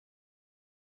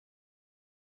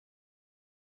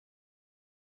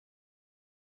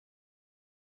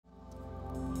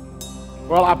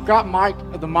Well, I've got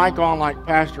the mic on like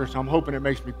pastor, so I'm hoping it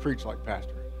makes me preach like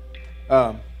pastor.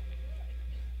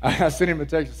 I sent him a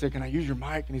text and said, "Can I use your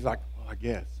mic?" And he's like, "Well, I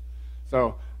guess."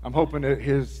 So I'm hoping that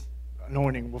his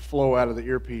anointing will flow out of the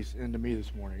earpiece into me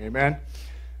this morning. Amen.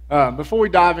 Before we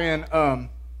dive in,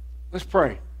 let's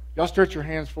pray. Y'all stretch your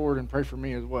hands forward and pray for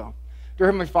me as well. Dear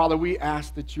Heavenly Father, we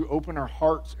ask that you open our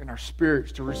hearts and our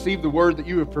spirits to receive the word that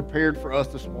you have prepared for us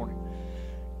this morning.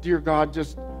 Dear God,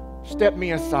 just step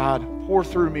me aside, pour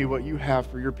through me what you have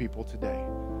for your people today.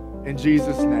 In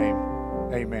Jesus' name,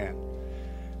 amen.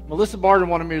 Melissa Barton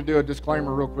wanted me to do a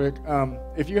disclaimer real quick.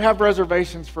 If you have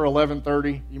reservations for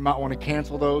 11:30, you might want to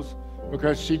cancel those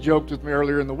because she joked with me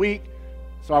earlier in the week,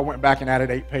 so I went back and added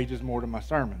 8 pages more to my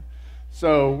sermon.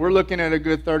 So we're looking at a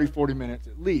good 30, 40 minutes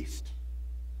at least,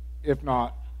 if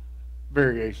not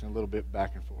variation a little bit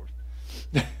back and forth.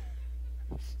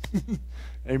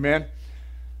 Amen.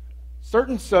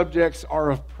 Certain subjects are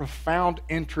of profound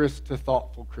interest to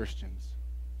thoughtful Christians.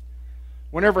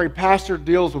 Whenever a pastor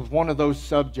deals with one of those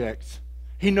subjects,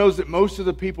 he knows that most of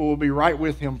the people will be right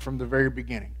with him from the very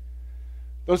beginning.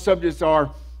 Those subjects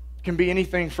can be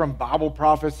anything from Bible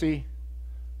prophecy,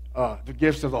 the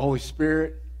gifts of the Holy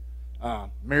Spirit,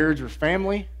 marriage or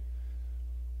family,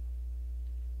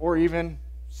 or even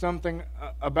something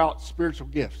about spiritual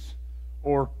gifts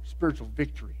or spiritual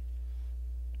victory.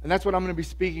 And that's what I'm going to be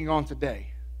speaking on today.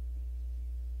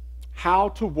 How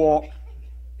to walk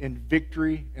in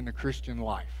victory in the Christian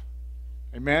life.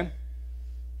 Amen?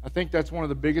 I think that's one of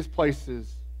the biggest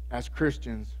places as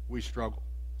Christians we struggle.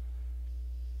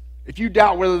 If you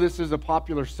doubt whether this is a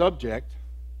popular subject,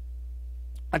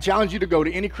 I challenge you to go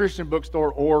to any Christian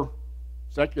bookstore or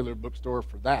secular bookstore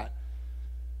for that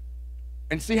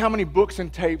and see how many books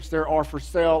and tapes there are for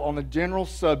sale on the general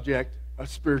subject of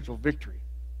spiritual victory.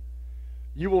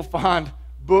 You will find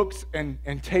books and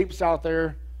tapes out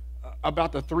there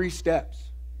about the 3 steps,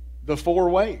 the 4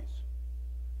 ways,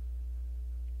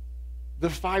 the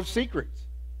 5 secrets,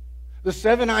 the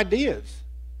 7 ideas,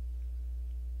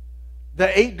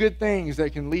 the 8 good things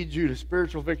that can lead you to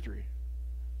spiritual victory.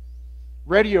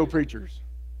 Radio preachers,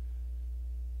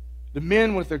 the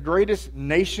men with the greatest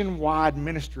nationwide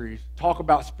ministries talk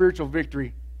about spiritual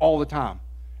victory all the time.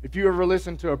 If you ever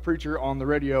listen to a preacher on the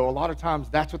radio, a lot of times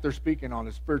that's what they're speaking on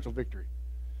is spiritual victory.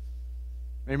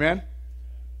 Amen?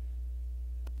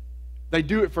 They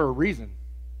do it for a reason.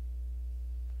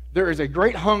 There is a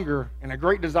great hunger and a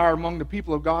great desire among the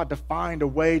people of God to find a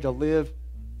way to live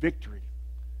victory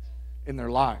in their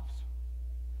lives.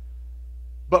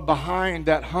 But behind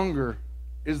that hunger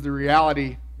is the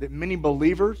reality that many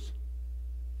believers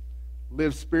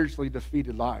live spiritually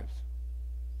defeated lives.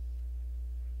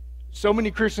 So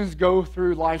many Christians go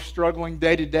through life struggling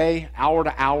day to day, hour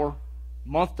to hour,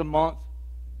 month to month,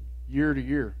 year to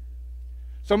year.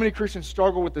 So many Christians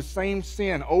struggle with the same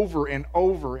sin over and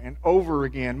over and over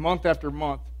again, month after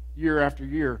month, year after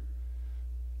year.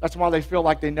 That's why they feel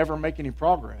like they never make any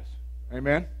progress.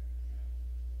 Amen?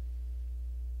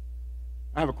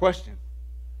 I have a question.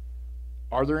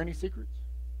 Are there any secrets?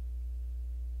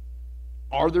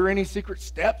 Are there any secret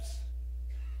steps?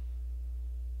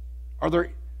 Are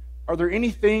there any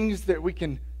things that we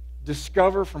can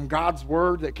discover from God's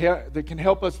Word that can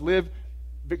help us live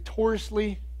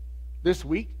victoriously this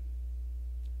week?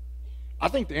 I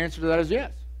think the answer to that is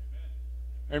yes.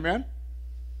 Amen?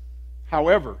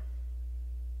 However,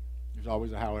 there's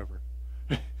always a however.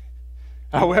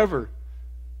 However,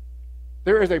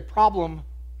 there is a problem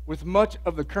with much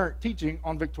of the current teaching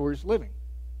on victorious living.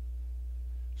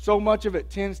 So much of it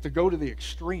tends to go to the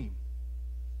extreme.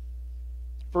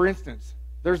 For instance,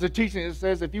 there's a teaching that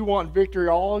says if you want victory,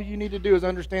 all you need to do is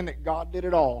understand that God did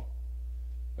it all.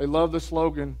 They love the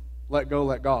slogan, let go,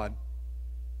 let God.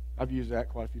 I've used that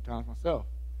quite a few times myself.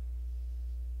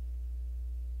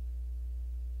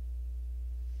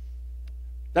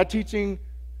 That teaching,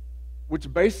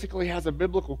 which basically has a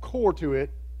biblical core to it,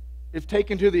 if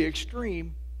taken to the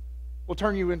extreme, will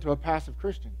turn you into a passive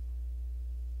Christian.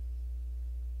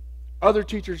 Other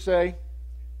teachers say,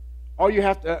 you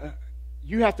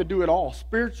have to do it all.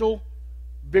 Spiritual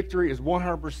victory is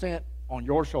 100% on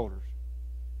your shoulders.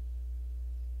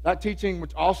 That teaching,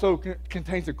 which also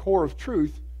contains a core of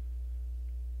truth,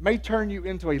 may turn you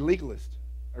into a legalist,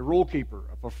 a rule keeper,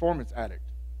 a performance addict,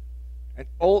 and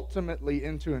ultimately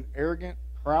into an arrogant,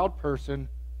 proud person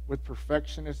with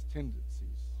perfectionist tendencies.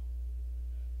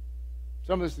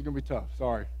 Some of this is going to be tough.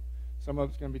 Sorry. Some of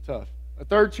it's going to be tough. A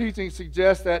third teaching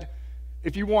suggests that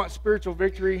if you want spiritual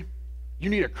victory, you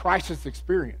need a crisis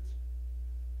experience.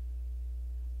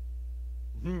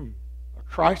 A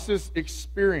crisis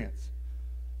experience.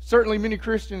 Certainly many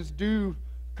Christians do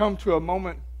come to a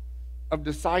moment of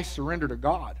decisive surrender to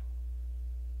God.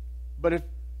 But if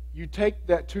you take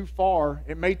that too far,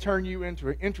 it may turn you into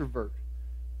an introvert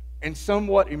and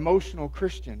somewhat emotional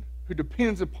Christian who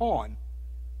depends upon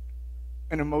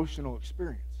an emotional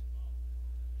experience.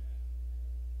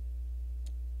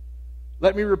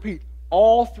 Let me repeat,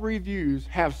 all three views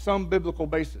have some biblical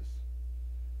basis.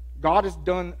 God has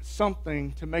done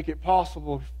something to make it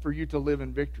possible for you to live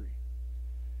in victory.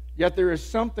 Yet there is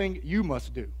something you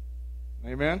must do.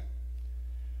 Amen?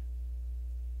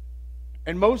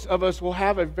 And most of us will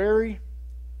have a very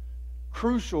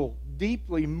crucial,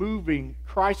 deeply moving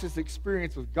crisis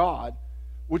experience with God,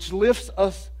 which lifts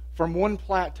us from one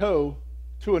plateau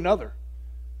to another.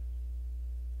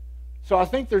 So I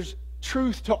think there's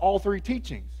truth to all three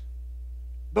teachings,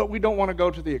 but we don't want to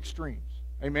go to the extremes.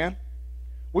 Amen?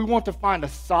 We want to find a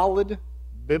solid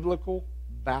biblical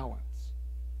balance.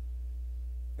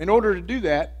 In order to do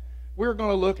that, we're going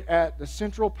to look at the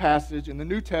central passage in the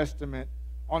New Testament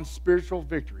on spiritual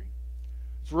victory.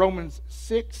 It's Romans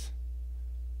 6,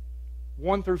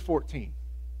 1 through 14.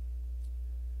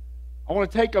 I want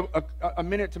to take a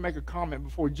minute to make a comment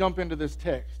before we jump into this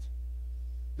text.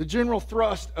 The general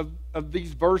thrust of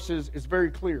these verses is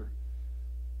very clear.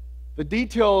 The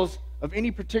details of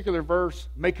any particular verse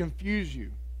may confuse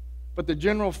you, but the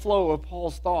general flow of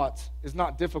Paul's thoughts is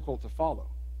not difficult to follow.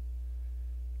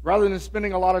 Rather than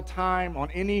spending a lot of time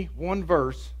on any one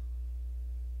verse,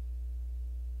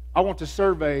 I want to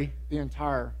survey the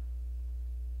entire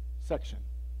section.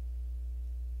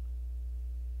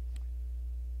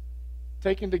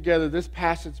 Taken together, this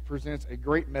passage presents a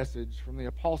great message from the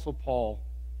Apostle Paul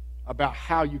about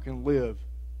how you can live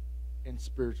in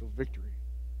spiritual victory.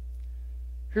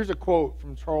 Here's a quote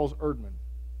from Charles Erdman.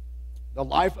 The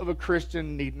life of a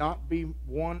Christian need not be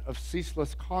one of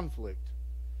ceaseless conflict.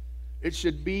 It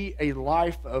should be a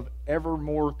life of ever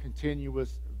more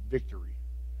continuous victory.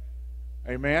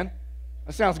 Amen?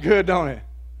 That sounds good, don't it?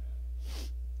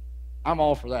 I'm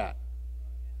all for that.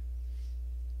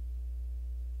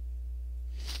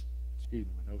 Excuse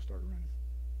me, my nose started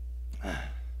running.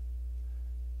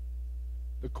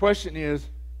 The question is,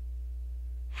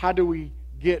 how do we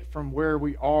get from where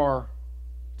we are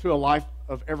to a life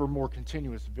of ever more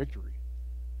continuous victory?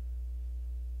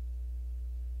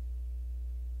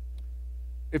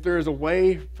 If there is a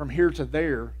way from here to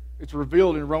there, it's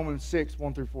revealed in Romans 6,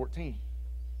 1 through 14.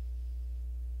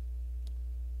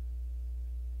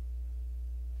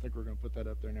 I think we're going to put that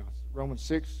up there now. It's Romans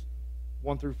 6,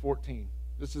 1 through 14.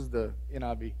 This is the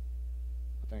NIV,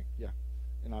 I think. Yeah,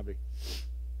 NIV.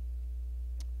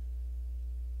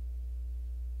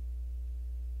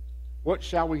 What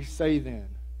shall we say then?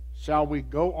 Shall we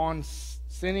go on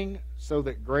sinning so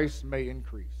that grace may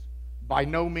increase? By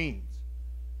no means.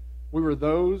 We were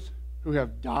those who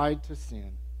have died to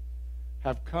sin,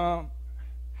 have come.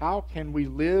 How can we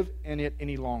live in it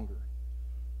any longer?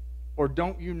 Or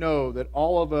don't you know that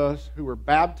all of us who were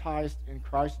baptized in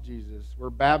Christ Jesus were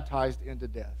baptized into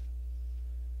death?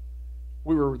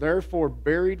 We were therefore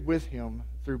buried with him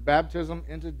through baptism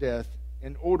into death,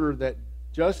 in order that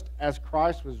just as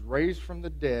Christ was raised from the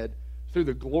dead through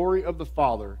the glory of the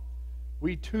Father,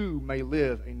 we too may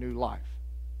live a new life.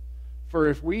 For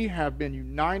if we have been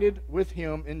united with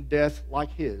him in death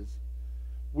like his,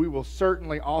 we will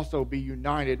certainly also be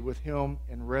united with him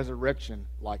in resurrection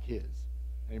like his.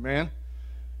 Amen?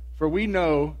 For we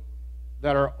know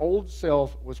that our old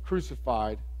self was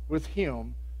crucified with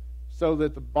him so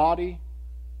that the body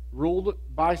ruled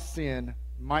by sin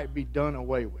might be done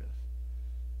away with,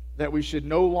 that we should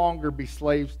no longer be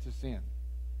slaves to sin.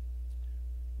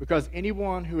 Because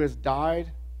anyone who has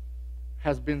died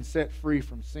has been set free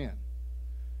from sin.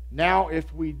 Now,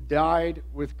 if we died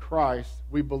with Christ,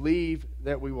 we believe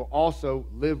that we will also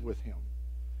live with him.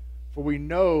 For we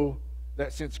know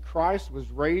that since Christ was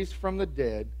raised from the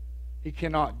dead, he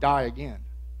cannot die again.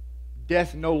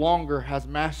 Death no longer has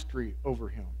mastery over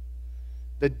him.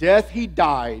 The death he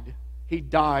died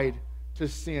to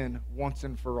sin once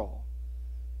and for all.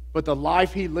 But the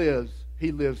life he lives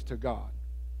to God.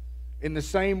 In the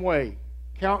same way,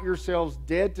 count yourselves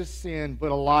dead to sin,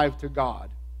 but alive to God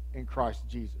in Christ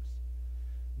Jesus.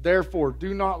 Therefore,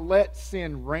 do not let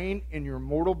sin reign in your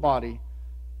mortal body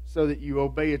so that you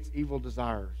obey its evil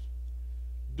desires.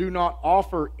 Do not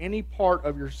offer any part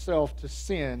of yourself to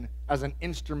sin as an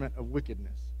instrument of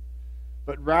wickedness,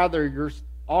 but rather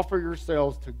offer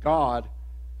yourselves to God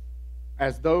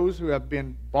as those who have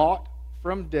been bought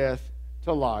from death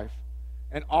to life,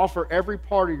 and offer every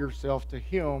part of yourself to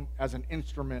him as an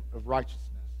instrument of righteousness.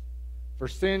 For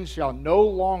sin shall no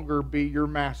longer be your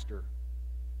master,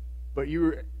 but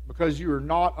because you are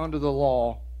not under the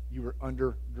law, you are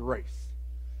under grace.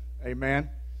 Amen.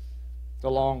 It's a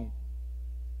long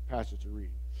passage to read.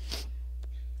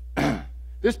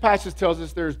 This passage tells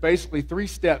us there's basically 3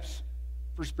 steps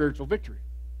for spiritual victory.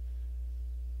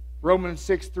 Romans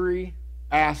 6:3,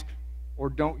 ask or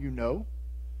don't you know?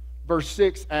 Verse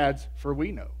 6 adds, for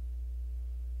we know.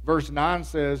 Verse 9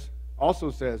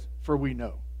 also says, for we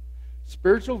know.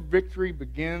 Spiritual victory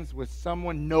begins with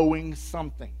someone knowing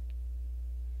something.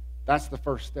 That's the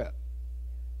first step.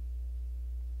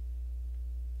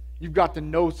 You've got to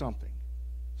know something.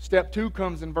 Step 2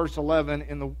 comes in verse 11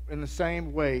 in the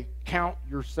same way, count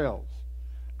yourselves.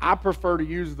 I prefer to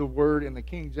use the word in the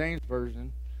King James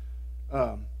Version,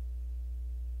 not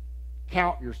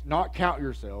count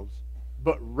yourselves,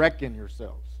 but reckon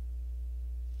yourselves.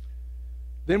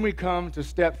 Then we come to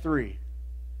step 3.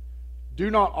 Do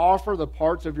not offer the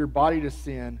parts of your body to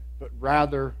sin, but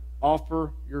rather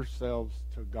offer yourselves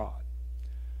to God.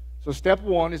 So step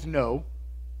 1 is know.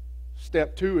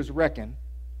 Step 2 is reckon.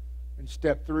 And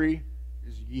step 3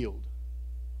 is yield.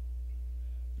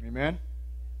 Amen?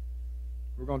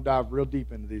 We're going to dive real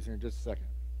deep into these here in just a second.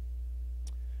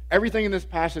 Everything in this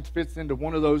passage fits into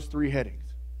one of those 3 headings.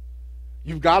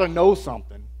 You've got to know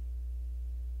something.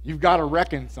 You've got to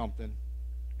reckon something.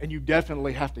 And you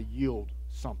definitely have to yield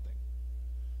something.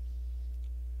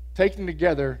 Taken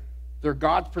together, they're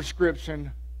God's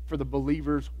prescription for the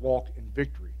believer's walk in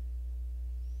victory.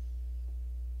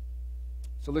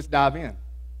 So let's dive in.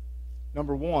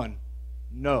 Number 1,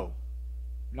 know.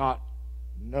 Not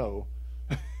know.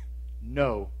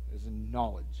 Know is in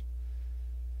knowledge.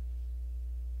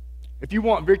 If you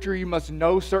want victory, you must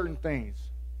know certain things.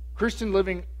 Christian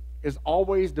living is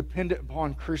always dependent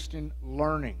upon Christian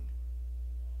learning.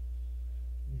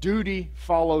 Duty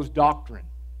follows doctrine.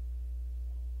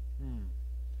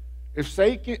 If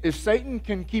Satan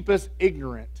can keep us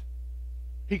ignorant,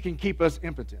 he can keep us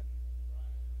impotent.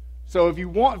 So if you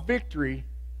want victory,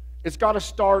 it's got to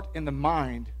start in the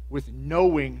mind with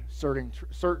knowing certain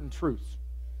truths.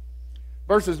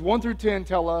 Verses 1 through 10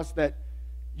 tell us that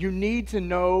you need to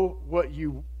know what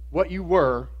you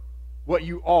were, what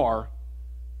you are,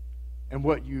 and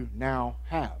what you now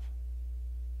have.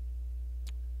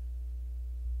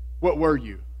 What were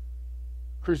you?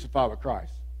 Crucified with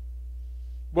Christ.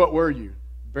 What were you?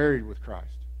 Buried with Christ.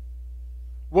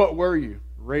 What were you?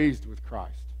 Raised with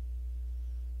Christ.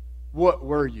 What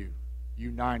were you?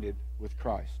 United with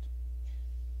Christ.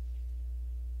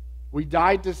 We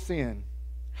died to sin.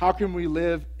 How can we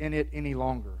live in it any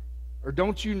longer? Or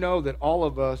don't you know that all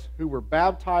of us who were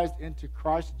baptized into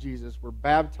Christ Jesus were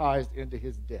baptized into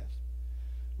his death?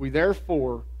 We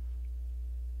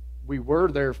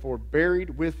were therefore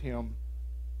buried with him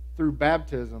through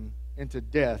baptism into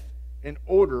death, in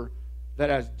order that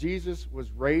as Jesus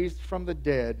was raised from the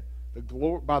dead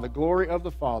by the glory of the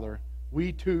Father,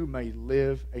 we too may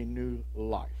live a new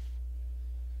life.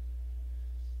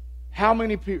 How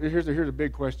many people, here's a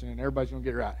big question, and everybody's going to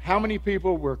get it right. How many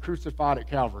people were crucified at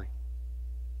Calvary?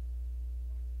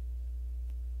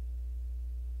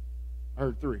 I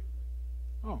heard 3.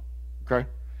 Oh, okay.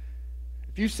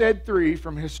 If you said 3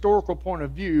 from a historical point of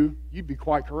view, you'd be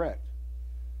quite correct.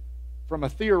 From a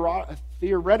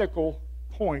theoretical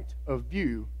point of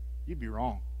view, you'd be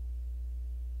wrong.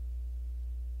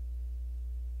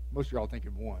 Most of y'all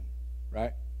thinking 1,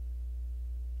 right?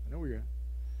 I know where you're at.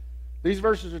 These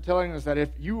verses are telling us that if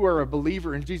you were a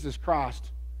believer in Jesus Christ,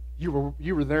 you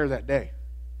were there that day.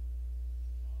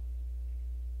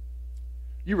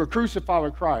 You were crucified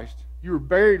with Christ. You were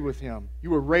buried with him. You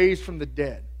were raised from the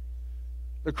dead.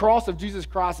 The cross of Jesus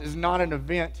Christ is not an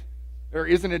event, or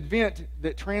is an event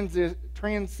that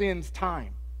transcends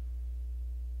time.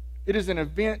 It is an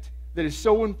event that is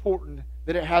so important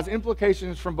that it has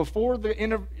implications from before the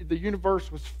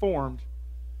universe was formed,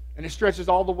 and it stretches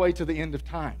all the way to the end of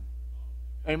time.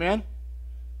 Amen?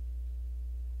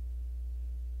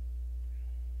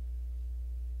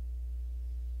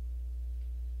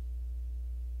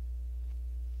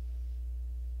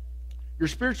 Your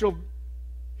spiritual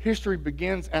history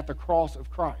begins at the cross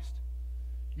of Christ.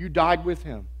 You died with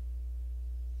him.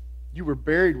 You were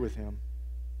buried with him.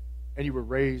 And you were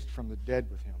raised from the dead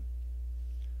with him.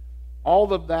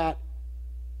 All of that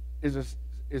is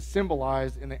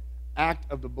symbolized in the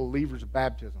act of the believer's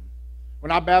baptism.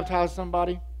 When I baptize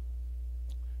somebody,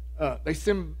 they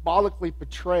symbolically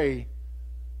portray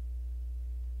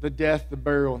the death, the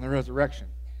burial, and the resurrection.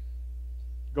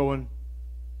 Going,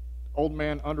 old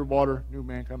man underwater, new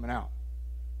man coming out.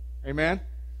 Amen?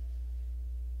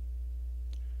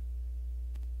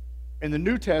 In the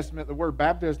New Testament, the word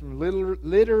baptism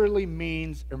literally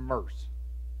means immerse,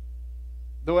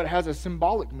 though it has a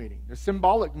symbolic meaning. The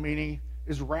symbolic meaning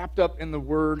is wrapped up in the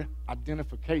word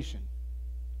identification.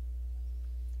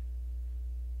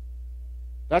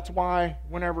 That's why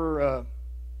whenever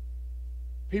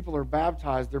people are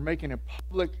baptized, they're making a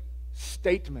public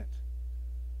statement,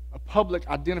 a public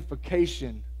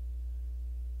identification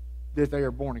that they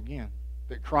are born again,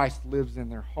 that Christ lives in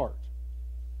their heart.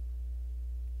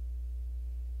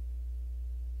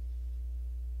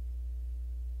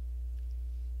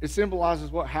 It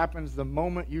symbolizes what happens the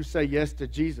moment you say yes to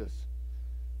Jesus.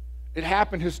 It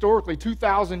happened historically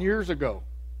 2,000 years ago.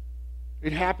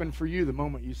 It happened for you the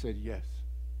moment you said yes.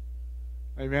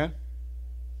 Amen?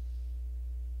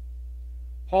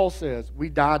 Paul says, we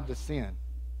died to sin.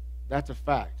 That's a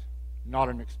fact, not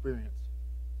an experience.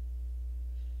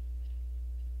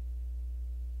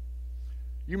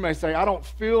 You may say, I don't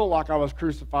feel like I was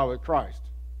crucified with Christ.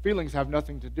 Feelings have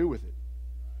nothing to do with it.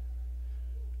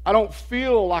 I don't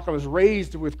feel like I was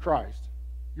raised with Christ.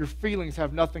 Your feelings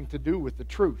have nothing to do with the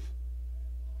truth.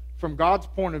 From God's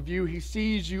point of view, He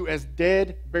sees you as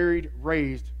dead, buried,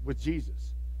 raised with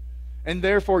Jesus. And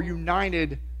therefore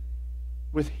united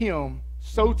with Him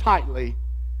so tightly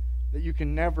that you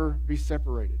can never be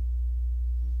separated.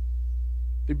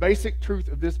 The basic truth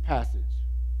of this passage,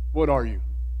 what are you?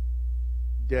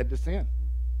 Dead to sin.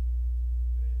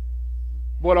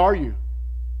 What are you?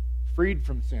 Freed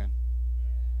from sin.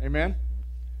 Amen?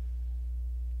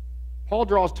 Paul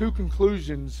draws two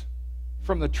conclusions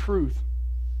from the truth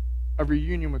of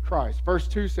reunion with Christ. Verse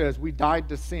 2 says, we died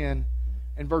to sin.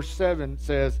 And verse 7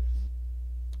 says,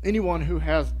 anyone who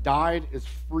has died is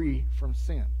free from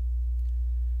sin.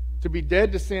 To be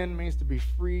dead to sin means to be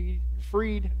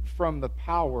freed from the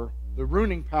power, the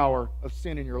ruining power of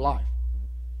sin in your life.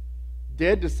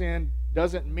 Dead to sin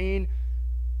doesn't mean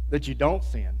that you don't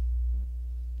sin.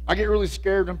 I get really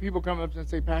scared when people come up and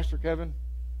say, Pastor Kevin,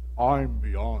 I'm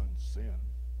beyond sin.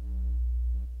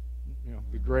 You know,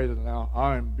 the greater than now,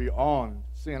 I'm beyond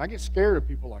sin. I get scared of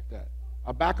people like that.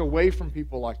 I back away from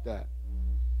people like that.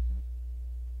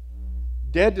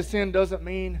 Dead to sin doesn't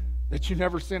mean that you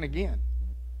never sin again.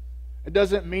 It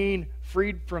doesn't mean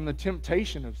freed from the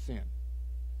temptation of sin.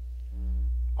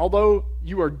 Although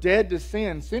you are dead to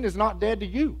sin, sin is not dead to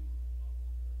you.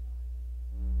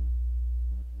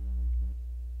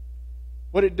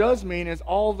 What it does mean is,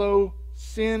 although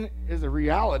sin is a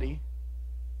reality,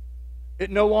 it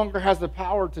no longer has the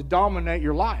power to dominate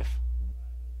your life.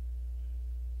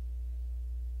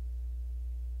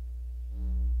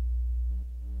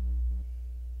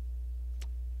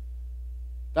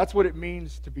 That's what it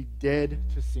means to be dead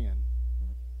to sin.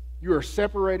 You are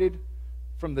separated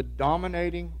from the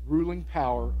dominating, ruling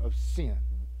power of sin.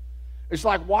 It's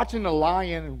like watching a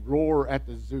lion roar at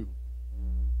the zoo.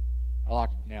 I like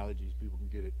analogies, people can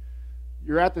get it.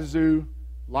 You're at the zoo,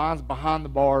 lion's behind the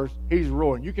bars, he's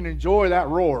roaring. You can enjoy that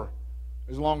roar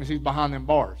as long as he's behind them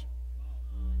bars.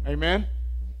 Amen?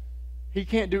 He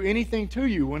can't do anything to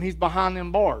you when he's behind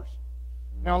them bars.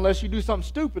 Now, unless you do something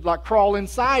stupid like crawl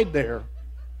inside there,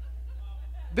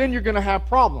 then you're going to have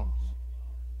problems.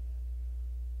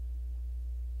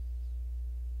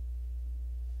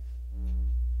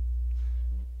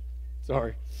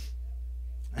 Sorry.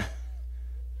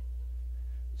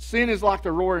 Sin is like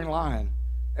the roaring lion.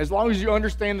 As long as you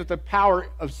understand that the power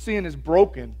of sin is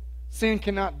broken, sin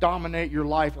cannot dominate your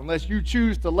life unless you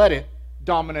choose to let it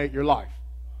dominate your life.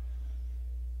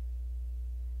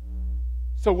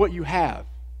 So what you have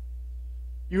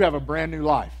a brand new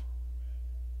life.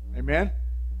 Amen?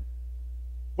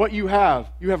 What you have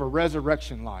a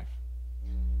resurrection life.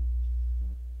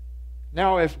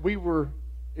 Now, if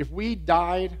we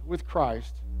died with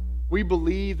Christ, we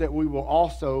believe that we will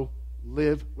also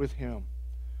live with Him.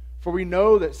 For we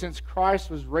know that since Christ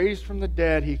was raised from the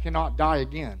dead, He cannot die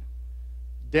again.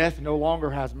 Death no longer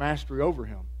has mastery over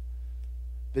Him.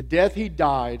 The death He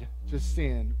died to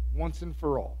sin once and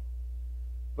for all.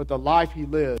 But the life He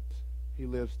lives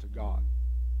to God.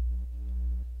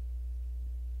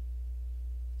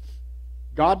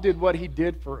 God did what He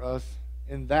did for us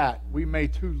in that we may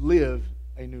too live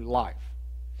a new life.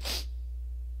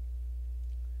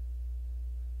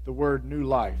 The word new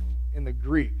life in the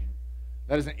Greek,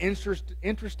 that is an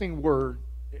interesting word.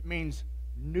 It means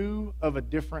new of a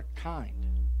different kind.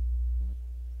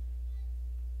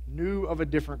 New of a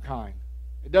different kind.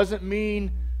 It doesn't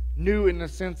mean new in the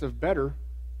sense of better.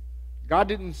 God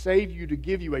didn't save you to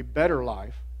give you a better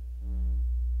life.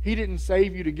 He didn't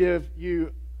save you to give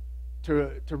you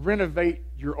to renovate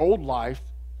your old life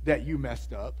that you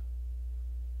messed up.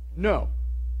 No.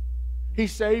 He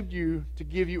saved you to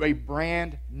give you a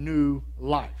brand new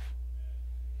life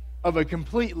of a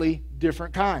completely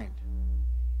different kind.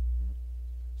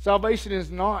 Salvation is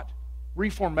not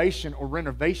reformation or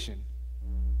renovation.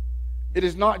 It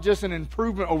is not just an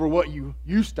improvement over what you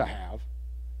used to have.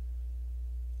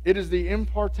 It is the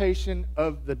impartation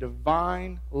of the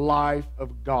divine life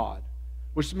of God,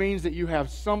 which means that you have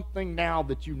something now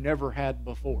that you never had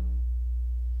before.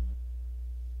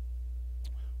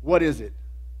 What is it?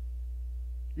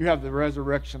 You have the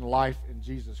resurrection life in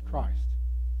Jesus Christ.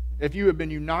 If you have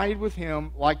been united with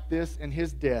Him like this in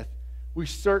His death,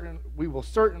 we will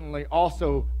certainly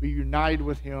also be united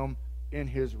with Him in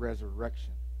His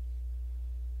resurrection.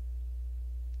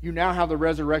 You now have the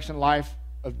resurrection life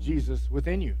of Jesus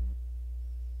within you.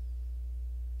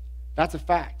 That's a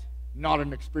fact, not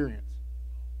an experience.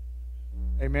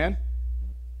 Amen?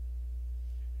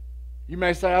 You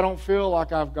may say, I don't feel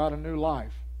like I've got a new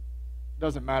life. It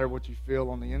doesn't matter what you feel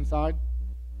on the inside.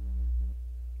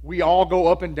 We all go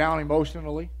up and down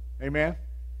emotionally. Amen?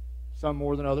 Some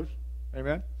more than others.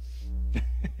 Amen?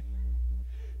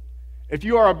 If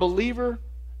you are a believer,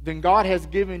 then God has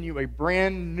given you a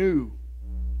brand new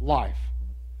life.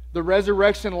 The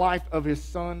resurrection life of His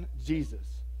Son, Jesus.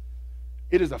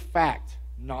 It is a fact,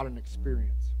 not an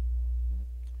experience.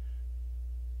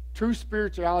 True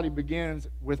spirituality begins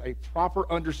with a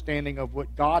proper understanding of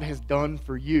what God has done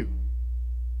for you.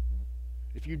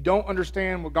 If you don't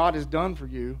understand what God has done for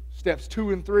you, steps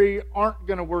 2 and 3 aren't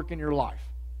going to work in your life.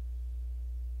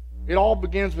 It all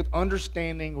begins with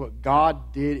understanding what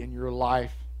God did in your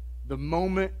life the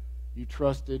moment you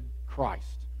trusted Christ.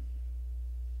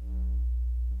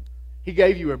 He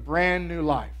gave you a brand new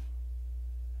life.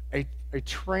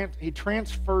 He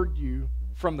transferred you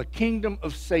from the kingdom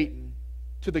of Satan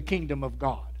to the kingdom of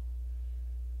God.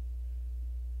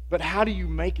 But how do you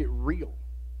make it real?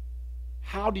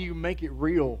 How do you make it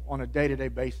real on a day-to-day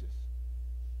basis?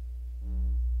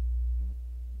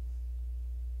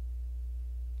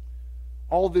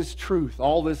 All this truth,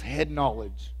 all this head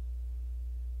knowledge,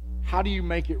 how do you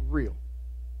make it real?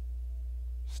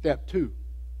 Step 2.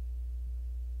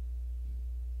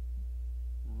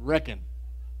 Reckon.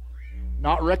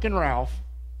 Not reckon Ralph.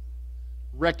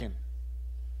 Reckon.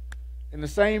 In the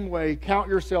same way, count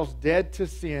yourselves dead to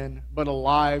sin, but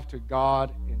alive to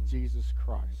God in Jesus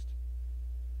Christ.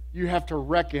 You have to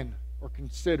reckon or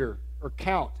consider or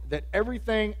count that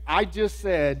everything I just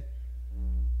said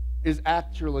is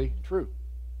actually true.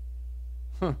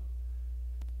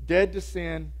 Dead to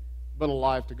sin, but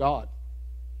alive to God.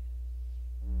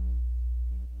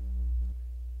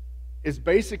 It's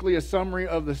basically a summary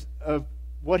of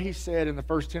what he said in the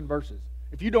first 10 verses.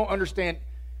 If you don't understand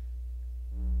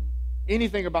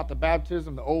anything about the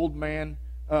baptism, the old man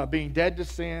being dead to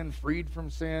sin, freed from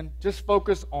sin, just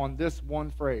focus on this one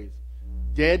phrase.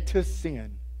 Dead to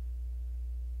sin,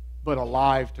 but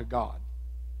alive to God.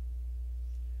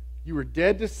 You were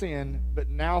dead to sin, but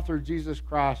now through Jesus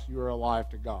Christ you are alive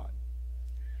to God.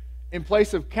 In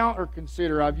place of count or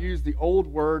consider, I've used the old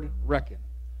word reckon.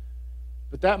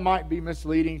 But that might be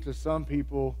misleading to some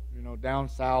people. You know, down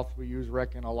south we use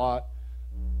reckon a lot.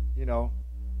 You know,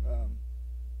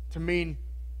 to mean,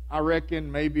 I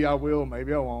reckon maybe I will,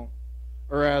 maybe I won't.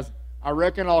 Or as, I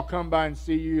reckon I'll come by and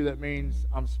see you, that means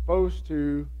I'm supposed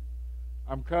to,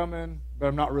 I'm coming, but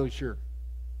I'm not really sure.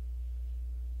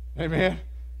 Amen?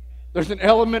 There's an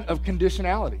element of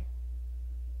conditionality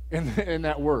in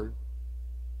that word.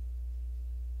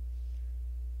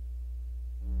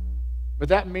 But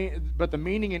the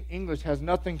meaning in English has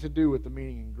nothing to do with the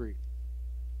meaning in Greek.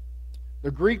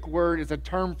 The Greek word is a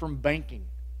term from banking.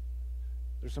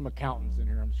 There's some accountants in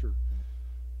here, I'm sure.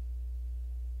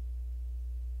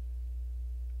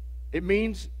 It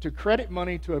means to credit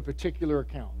money to a particular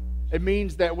account. It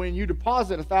means that when you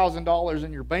deposit $1,000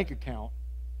 in your bank account,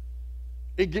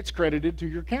 it gets credited to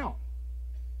your account.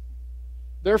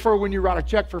 Therefore, when you write a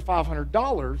check for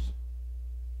 $500,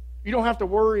 you don't have to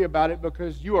worry about it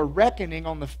because you are reckoning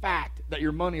on the fact that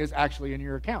your money is actually in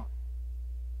your account.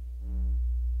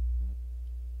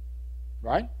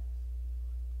 Right?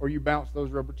 Or you bounce those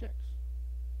rubber checks.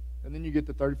 And then you get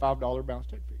the $35 bounce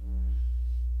check fee.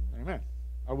 Amen.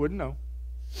 I wouldn't know.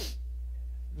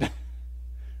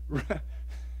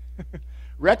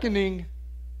 Reckoning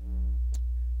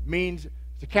means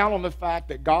to count on the fact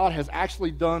that God has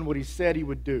actually done what He said He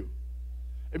would do.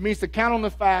 It means to count on the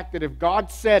fact that if God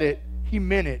said it, He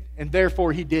meant it, and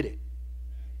therefore He did it.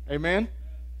 Amen?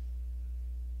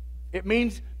 It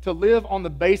means to live on the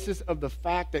basis of the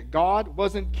fact that God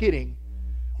wasn't kidding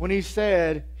when He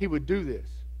said He would do this.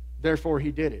 Therefore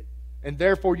He did it. And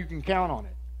therefore you can count on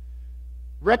it.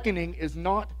 Reckoning is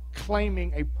not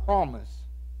claiming a promise,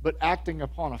 but acting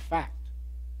upon a fact.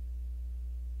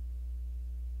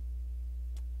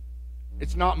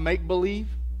 It's not make-believe.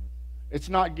 It's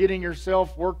not getting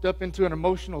yourself worked up into an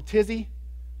emotional tizzy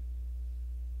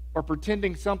or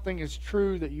pretending something is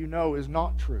true that you know is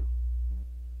not true.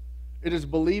 It is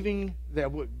believing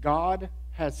that what God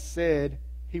has said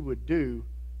He would do,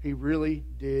 He really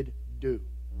did do.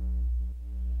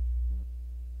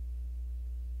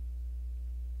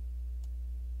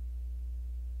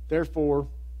 Therefore,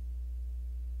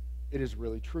 it is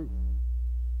really true.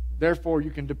 Therefore, you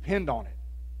can depend on it.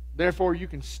 Therefore, you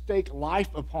can stake life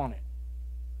upon it.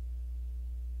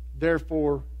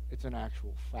 Therefore, it's an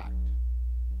actual fact.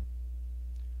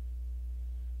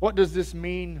 What does this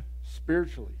mean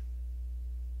spiritually?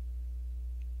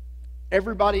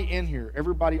 Everybody in here,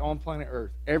 everybody on planet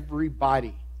Earth,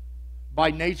 everybody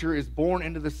by nature is born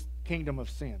into this kingdom of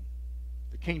sin,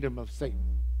 the kingdom of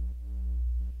Satan.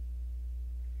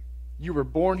 You were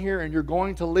born here and you're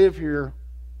going to live here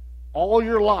all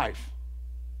your life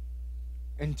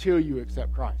until you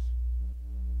accept Christ.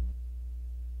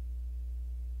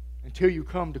 Until you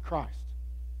come to Christ.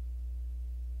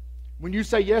 When you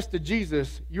say yes to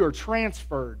Jesus, you are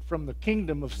transferred from the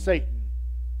kingdom of Satan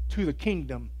to the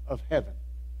kingdom of heaven.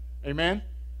 Amen?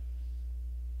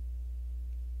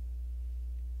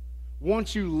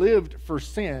 Once you lived for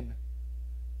sin,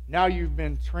 now you've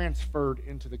been transferred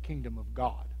into the kingdom of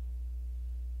God.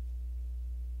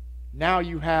 Now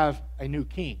you have a new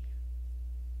king.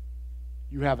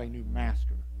 You have a new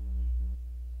master.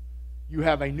 You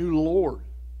have a new Lord.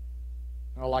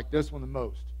 And I like this one the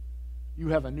most. You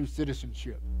have a new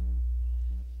citizenship.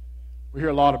 We hear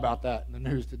a lot about that in the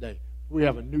news today. We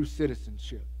have a new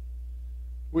citizenship.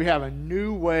 We have a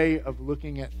new way of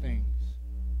looking at things.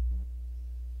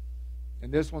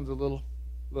 And this one's a little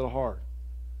hard.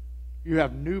 You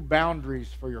have new boundaries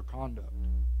for your conduct.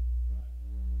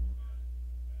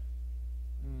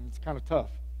 It's kind of tough.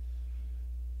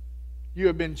 You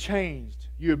have been changed.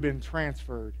 You have been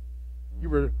transferred. You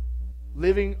were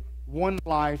living one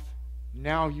life.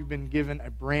 Now you've been given a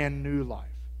brand new life.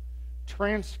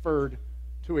 Transferred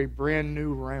to a brand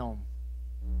new realm.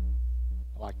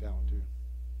 I like that one too.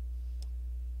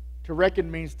 To reckon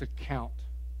means to count.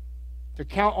 To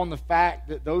count on the fact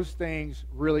that those things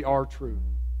really are true.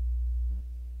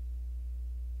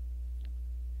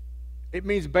 It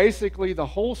means basically the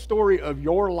whole story of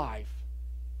your life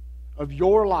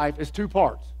is two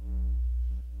parts.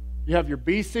 You have your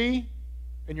BC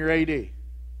and your AD.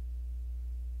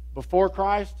 Before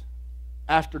Christ,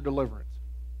 after deliverance.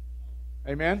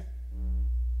 Amen?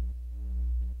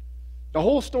 The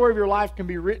whole story of your life can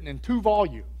be written in 2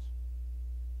 volumes.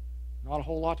 Not a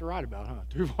whole lot to write about, huh?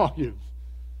 2 volumes.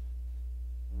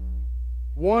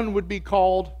 One would be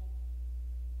called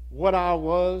What I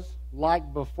Was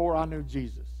Like Before I Knew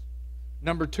Jesus.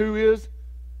 Number 2 is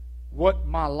What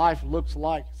My Life Looks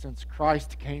Like Since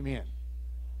Christ Came In.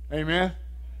 Amen?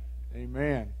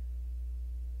 Amen.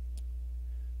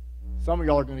 Some of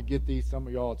y'all are going to get these. Some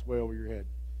of y'all, it's way over your head.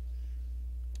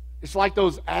 It's like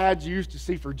those ads you used to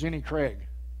see for Jenny Craig.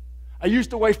 I used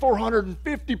to weigh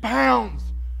 450 pounds,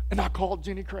 and I called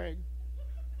Jenny Craig.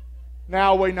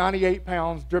 Now I weigh 98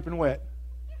 pounds, dripping wet.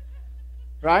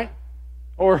 Right?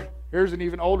 Or here's an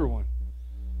even older one.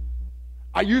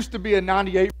 I used to be a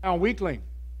 98-pound weakling.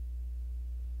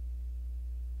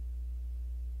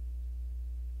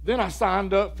 Then I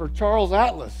signed up for Charles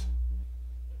Atlas.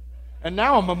 And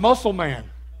now I'm a muscle man.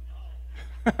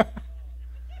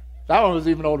 That one was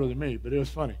even older than me, but it was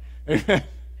funny.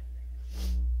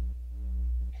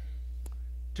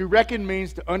 To reckon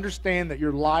means to understand that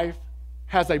your life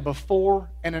has a before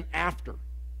and an after.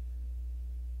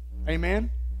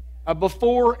 Amen? A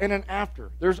before and an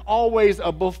after. There's always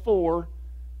a before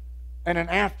and an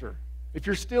after. If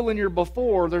you're still in your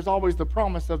before, there's always the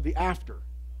promise of the after.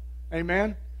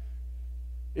 Amen?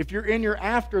 If you're in your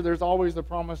after, there's always the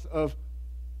promise of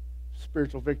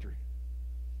spiritual victory.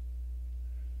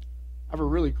 I have a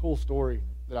really cool story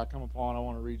that I come upon I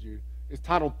want to read you. It's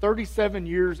titled 37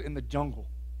 Years in the Jungle.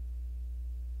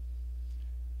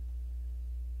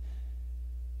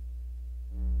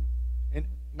 In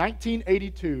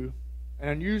 1982, an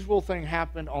unusual thing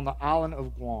happened on the island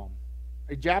of Guam.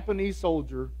 A Japanese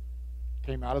soldier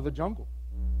came out of the jungle.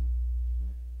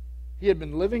 He had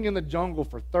been living in the jungle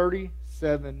for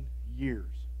 37 years.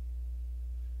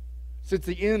 Since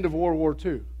the end of World War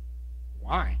II.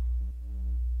 Why?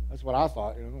 That's what I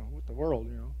thought. What the world,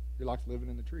 he likes living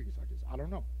in the trees. I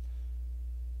don't know.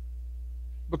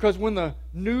 Because when the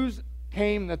news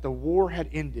came that the war had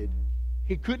ended,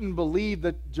 he couldn't believe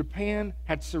that Japan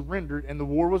had surrendered and the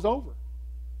war was over.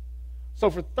 So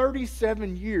for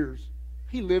 37 years,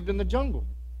 he lived in the jungle.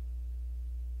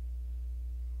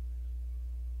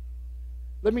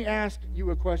 Let me ask you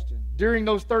a question. During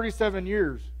those 37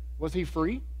 years, was he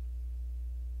free?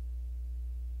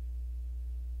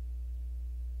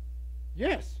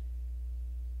 Yes.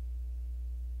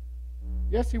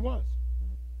 Yes, he was.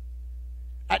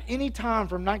 At any time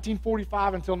from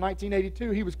 1945 until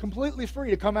 1982, he was completely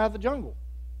free to come out of the jungle.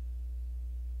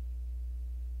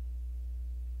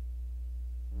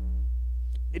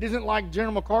 It isn't like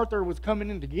General MacArthur was coming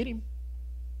in to get him.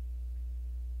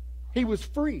 He was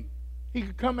free. He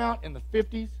could come out in the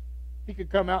 50s. He could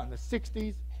come out in the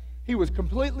 60s. He was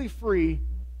completely free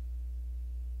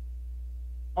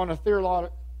on a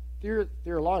theological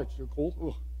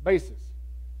basis.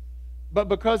 But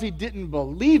because he didn't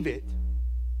believe it,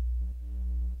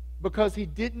 because he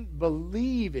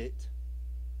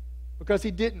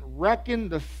didn't reckon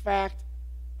the fact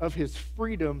of his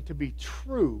freedom to be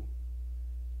true,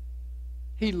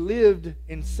 he lived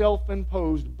in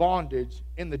self-imposed bondage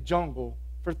in the jungle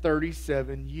for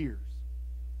 37 years.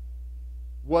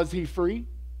 Was he free?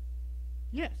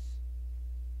 Yes.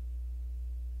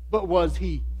 But was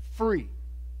he free?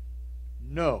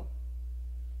 No.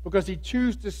 Because he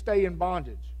chose to stay in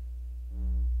bondage,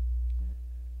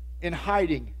 in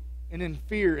hiding, and in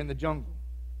fear in the jungle.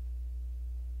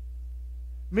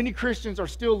 Many Christians are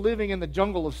still living in the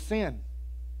jungle of sin.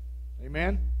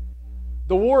 Amen?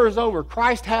 The war is over.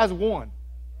 Christ has won.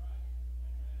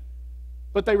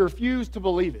 But they refuse to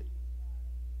believe it.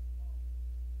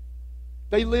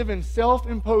 They live in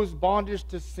self-imposed bondage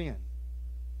to sin.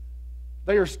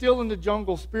 They are still in the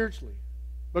jungle spiritually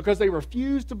because they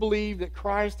refuse to believe that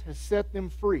Christ has set them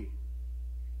free.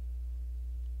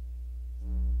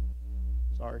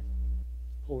 Sorry,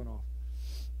 pulling off.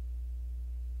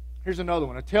 Here's another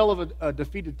one, a tale of a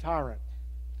defeated tyrant.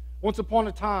 Once upon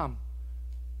a time,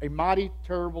 a mighty,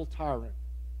 terrible tyrant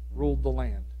ruled the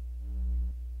land.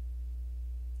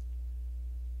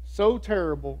 So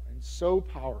terrible and so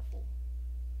powerful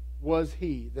was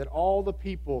he that all the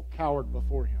people cowered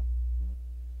before him.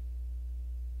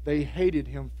 They hated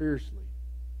him fiercely,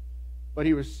 but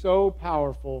he was so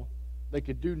powerful they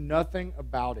could do nothing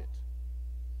about it.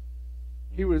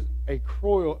 He was a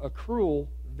cruel,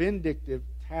 vindictive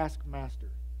taskmaster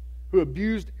who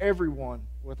abused everyone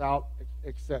without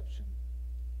exception.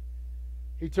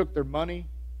 He took their money.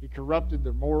 He corrupted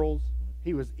their morals.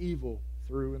 He was evil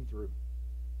through and through.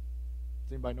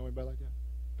 Does anybody know anybody like that?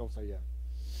 Don't say yeah.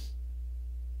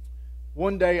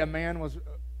 One day a man was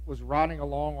riding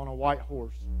along on a white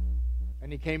horse,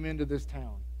 and he came into this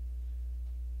town.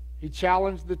 He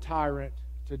challenged the tyrant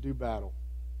to do battle.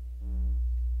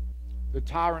 The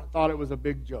tyrant thought it was a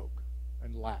big joke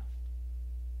and laughed.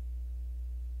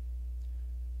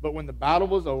 But when the battle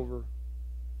was over,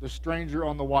 the stranger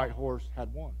on the white horse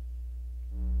had won.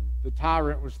 The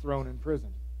tyrant was thrown in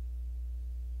prison.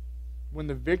 When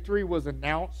the victory was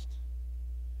announced,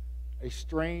 a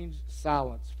strange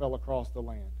silence fell across the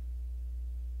land.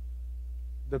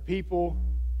 The people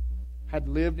had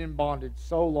lived in bondage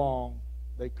so long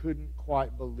they couldn't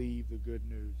quite believe the good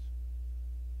news.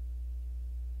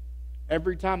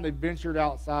 Every time they ventured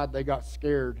outside, they got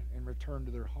scared and returned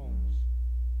to their homes.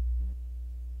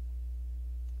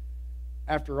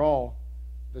 After all,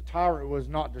 the tyrant was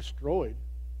not destroyed,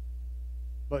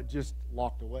 but just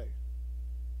locked away.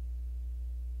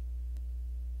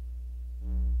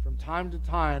 From time to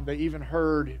time, they even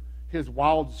heard his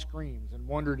wild screams and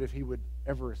wondered if he would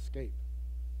ever escape.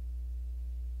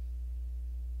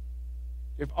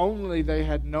 If only they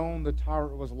had known the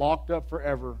tyrant was locked up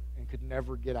forever and could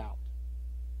never get out.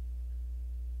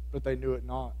 But they knew it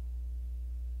not.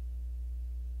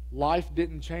 Life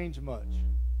didn't change much.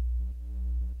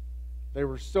 They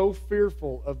were so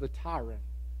fearful of the tyrant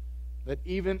that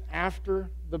even after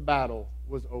the battle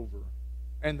was over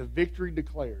and the victory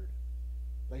declared,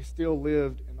 they still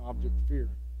lived in object fear.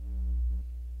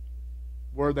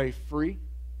 Were they free?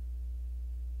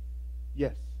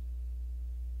 Yes.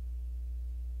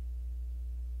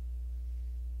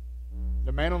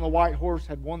 The man on the white horse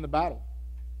had won the battle.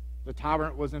 The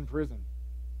tyrant was in prison.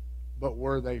 But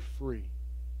were they free?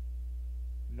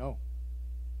 No.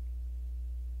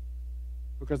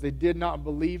 Because they did not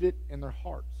believe it in their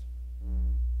hearts.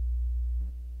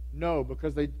 No,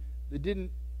 because they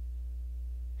didn't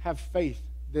have faith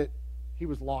that he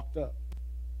was locked up.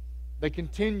 They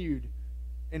continued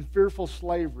in fearful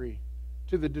slavery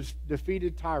to the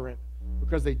defeated tyrant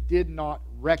because they did not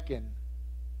reckon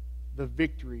the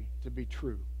victory to be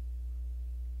true.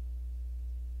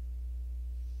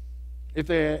 If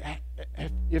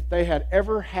they had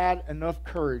ever had enough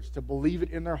courage to believe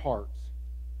it in their hearts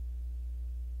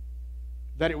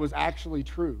that it was actually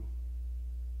true,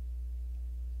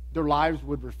 their lives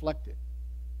would reflect it.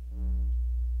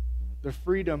 the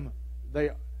freedom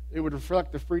it would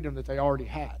reflect the freedom that they already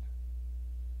had.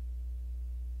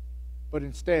 But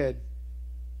instead,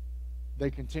 they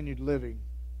continued living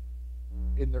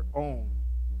in their own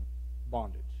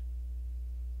bondage.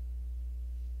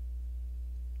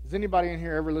 Does anybody in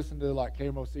here ever listen to like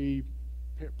KMOC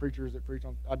preachers that preach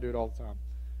on? I do it all the time.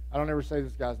 I don't ever say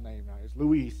this guy's name now. It's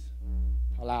Luis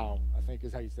Palau, I think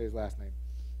is how you say his last name.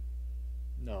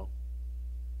 No.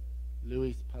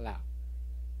 Luis Palau.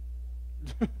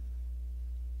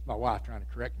 My wife trying to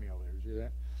correct me over there. Did you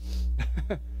hear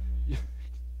that?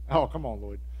 Oh, come on,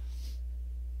 Lloyd.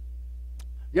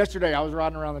 Yesterday, I was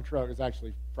riding around the truck. It's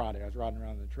actually Friday. I was riding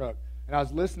around in the truck, and I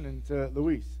was listening to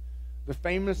Luis, the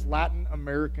famous Latin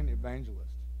American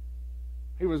evangelist.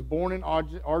 He was born in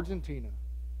Argentina,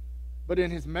 but in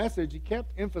his message, he kept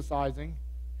emphasizing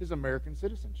his American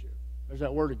citizenship. There's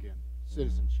that word again,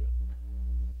 citizenship.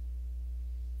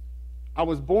 I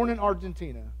was born in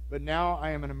Argentina, but now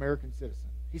I am an American citizen.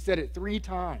 He said it 3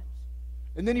 times.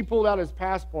 And then he pulled out his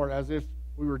passport as if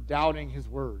we were doubting his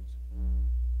words.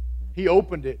 He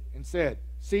opened it and said,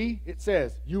 "See, it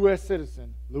says, U.S.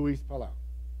 citizen Luis Palau.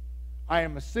 I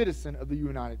am a citizen of the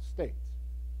United States.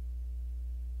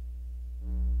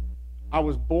 I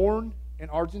was born in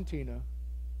Argentina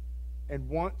and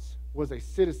once was a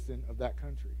citizen of that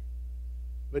country.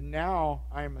 But now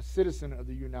I am a citizen of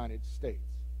the United States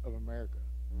of America."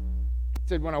 He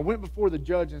said, when I went before the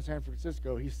judge in San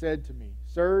Francisco, he said to me,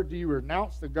 "Sir, do you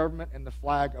renounce the government and the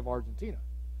flag of Argentina?"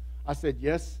 I said,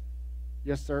 "Yes,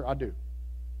 sir, I do."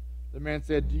 The man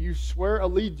said, "Do you swear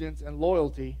allegiance and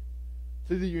loyalty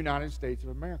to the United States of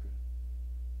America?"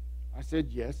 I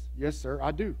said, yes, sir,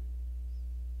 I do."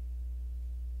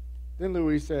 Then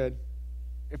Luis said,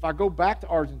 "If I go back to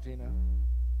Argentina,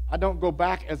 I don't go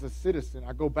back as a citizen,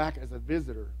 I go back as a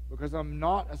visitor because I'm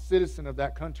not a citizen of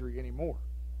that country anymore.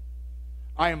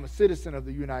 I am a citizen of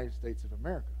the United States of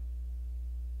America."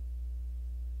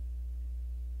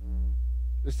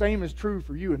 The same is true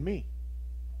for you and me.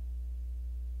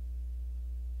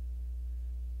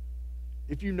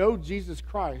 If you know Jesus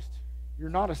Christ, you're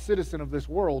not a citizen of this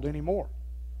world anymore.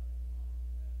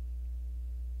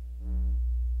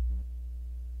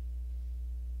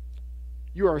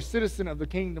 You are a citizen of the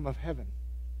kingdom of heaven.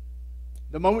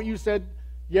 The moment you said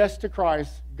yes to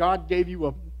Christ, God gave you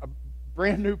a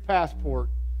brand new passport,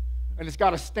 and it's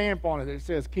got a stamp on it that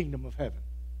says kingdom of heaven.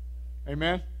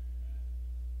 Amen?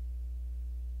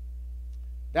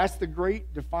 That's the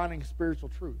great defining spiritual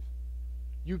truth.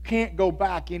 You can't go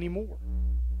back anymore.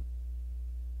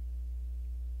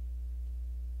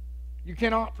 You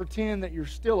cannot pretend that you're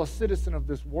still a citizen of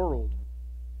this world.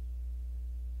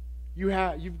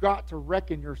 You've got to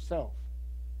reckon yourself.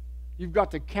 You've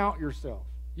got to count yourself.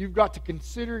 You've got to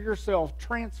consider yourself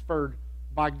transferred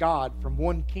by God from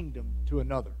one kingdom to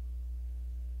another.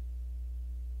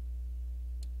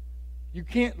 You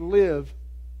can't live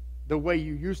the way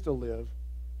you used to live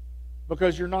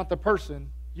because you're not the person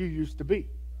you used to be.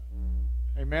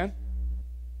 Amen?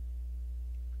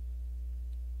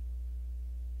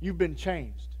 You've been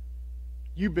changed.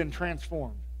 You've been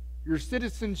transformed. Your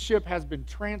citizenship has been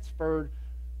transferred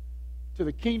to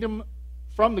the kingdom,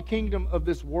 from the kingdom of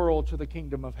this world to the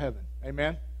kingdom of heaven.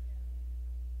 Amen?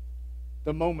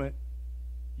 The moment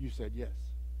you said yes.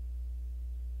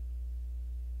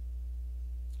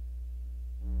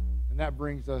 And that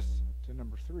brings us to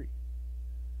number 3.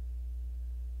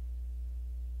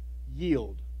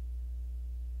 Yield.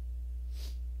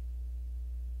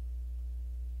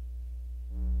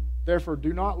 Therefore,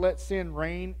 do not let sin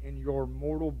reign in your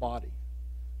mortal body,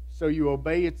 so you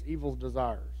obey its evil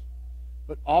desires,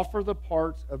 but offer the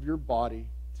parts of your body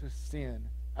to sin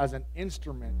as an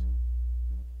instrument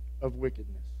of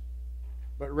wickedness.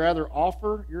 But rather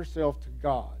offer yourself to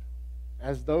God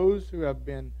as those who have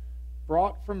been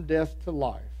brought from death to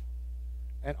life,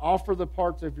 and offer the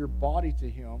parts of your body to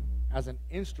Him as an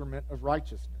instrument of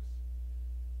righteousness.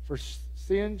 For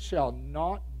sin shall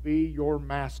not be your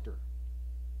master,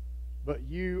 but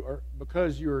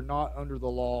because you are not under the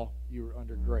law, you are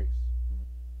under grace.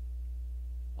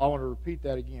 I want to repeat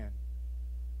that again.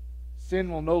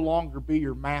 Sin will no longer be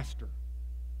your master.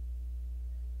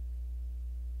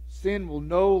 Sin will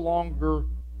no longer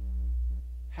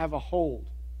have a hold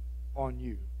on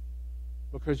you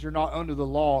because you're not under the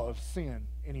law of sin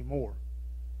anymore.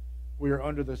 We are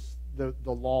under the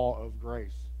law of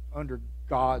grace, under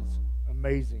God's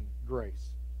amazing grace.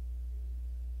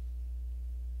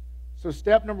 So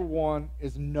step number 1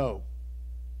 is know.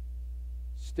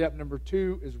 Step number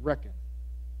 2 is reckon.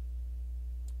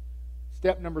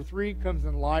 Step number 3 comes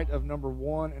in light of number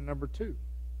 1 and number 2.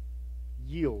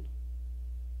 Yield.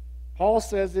 Paul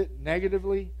says it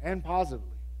negatively and positively.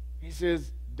 He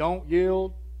says, don't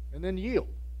yield, and then yield.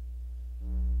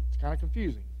 It's kind of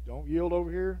confusing. Don't yield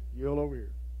over here, yield over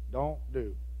here. Don't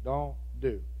do. Don't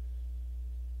do.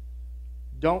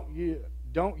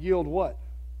 Don't yield what?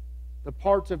 The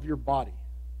parts of your body.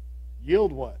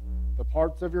 Yield what? The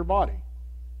parts of your body.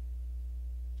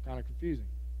 It's kind of confusing.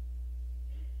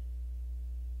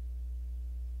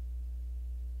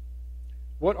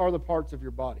 What are the parts of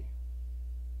your body?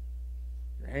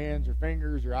 Your hands, your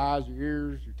fingers, your eyes, your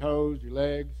ears, your toes, your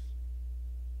legs,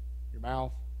 your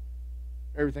mouth,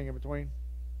 everything in between,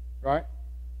 right?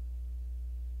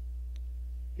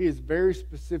 He is very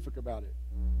specific about it.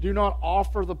 Do not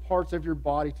offer the parts of your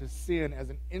body to sin as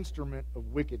an instrument of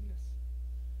wickedness.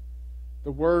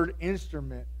 The word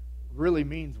instrument really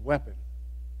means weapon.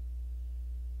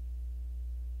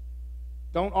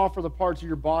 Don't offer the parts of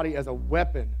your body as a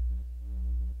weapon.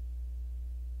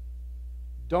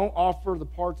 Don't offer the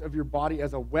parts of your body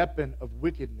as a weapon of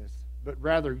wickedness, but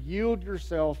rather yield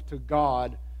yourself to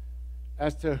God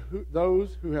as to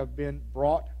those who have been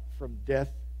brought from death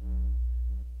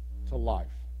to life.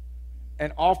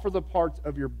 And offer the parts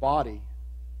of your body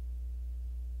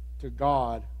to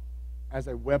God as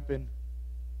a weapon,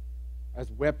 as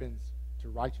weapons to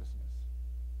righteousness.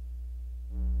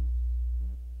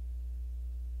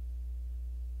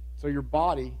 So your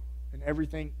body and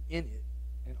everything in it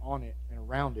and on it and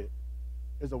around it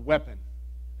is a weapon.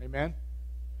 Amen?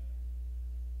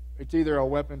 It's either a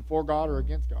weapon for God or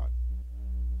against God.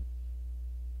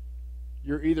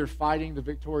 You're either fighting the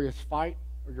victorious fight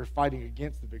or you're fighting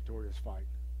against the victorious fight.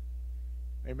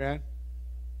 Amen?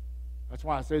 That's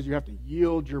why it says you have to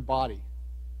yield your body.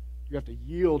 You have to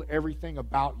yield everything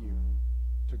about you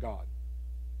to God.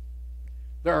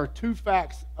 There are two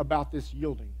facts about this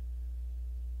yielding.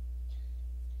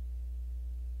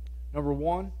 Number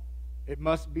one, it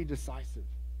must be decisive.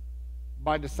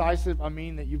 By decisive, I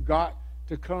mean that you've got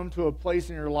to come to a place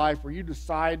in your life where you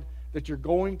decide that you're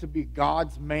going to be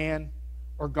God's man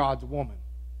or God's woman.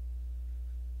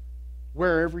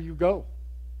 Wherever you go.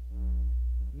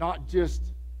 Not just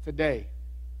today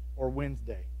or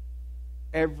Wednesday.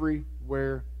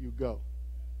 Everywhere you go.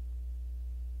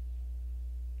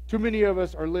 Too many of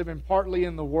us are living partly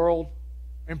in the world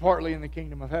and partly in the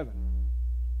kingdom of heaven.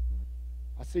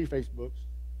 I see Facebooks,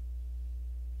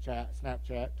 chat,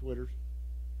 Snapchat, Twitters.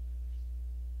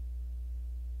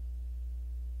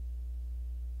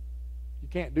 You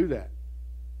can't do that.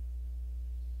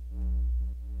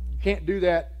 You can't do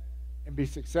that and be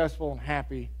successful and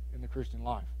happy in the Christian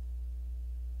life.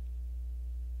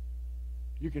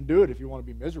 You can do it if you want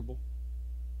to be miserable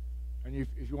and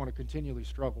if you want to continually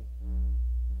struggle.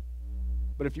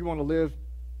 But if you want to live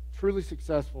truly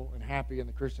successful and happy in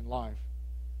the Christian life,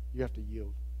 you have to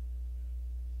yield.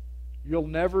 You'll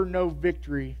never know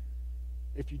victory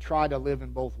if you try to live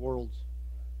in both worlds.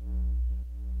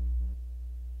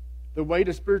 The way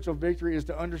to spiritual victory is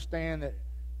to understand that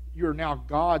you are now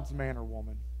God's man or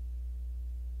woman,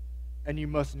 and you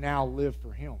must now live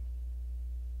for Him.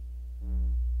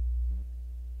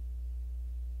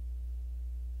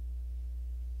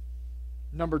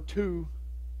 Number two,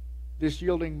 this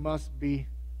yielding must be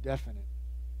definite.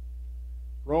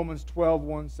 Romans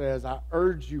 12:1 says, I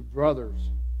urge you, brothers,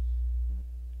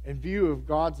 in view of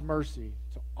God's mercy,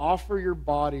 to offer your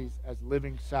bodies as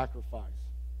living sacrifice.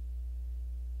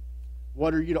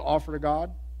 What are you to offer to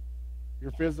God?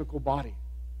 Your physical body.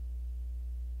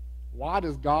 Why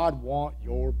does God want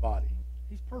your body?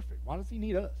 He's perfect. Why does He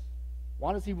need us?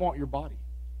 Why does He want your body?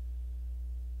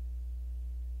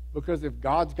 Because if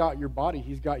God's got your body,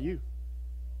 He's got you.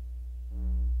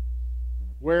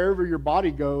 Wherever your body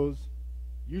goes,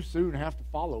 you soon have to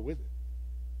follow with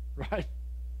it. Right?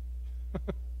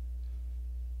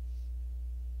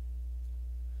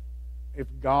 If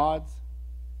God's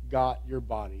got your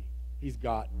body, He's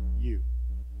got you.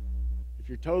 If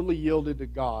you're totally yielded to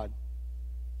God,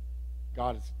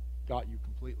 God has got you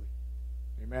completely.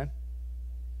 Amen?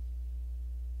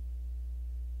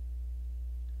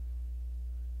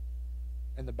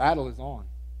 And the battle is on.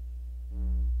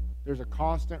 There's a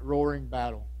constant roaring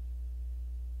battle.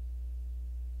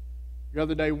 The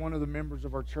other day, one of the members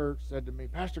of our church said to me,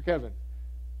 Pastor Kevin,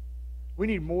 we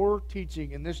need more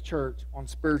teaching in this church on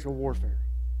spiritual warfare.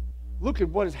 Look at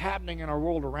what is happening in our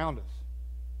world around us.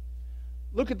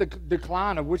 Look at the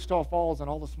decline of Wichita Falls and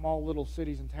all the small little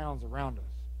cities and towns around us.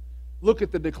 Look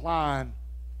at the decline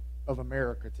of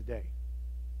America today.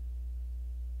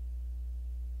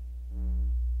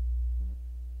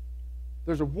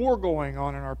 There's a war going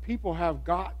on, and our people have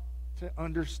got to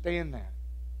understand that.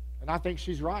 And I think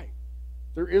she's right.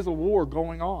 There is a war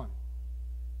going on.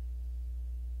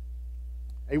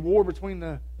 A war between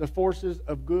the forces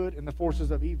of good and the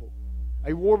forces of evil.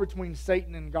 A war between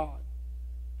Satan and God.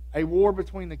 A war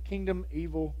between the kingdom of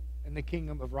evil and the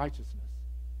kingdom of righteousness.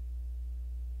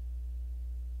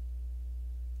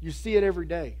 You see it every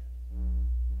day.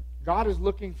 God is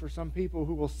looking for some people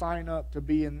who will sign up to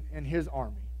be in His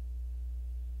army.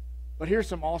 But here's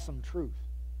some awesome truth.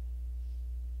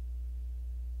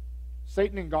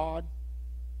 Satan and God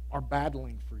are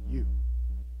battling for you.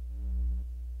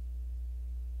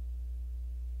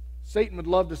 Satan would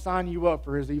love to sign you up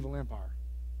for his evil empire.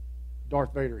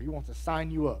 Darth Vader, he wants to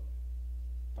sign you up.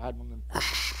 If I had one of them,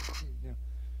 yeah.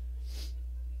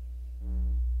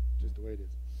 Just the way it is.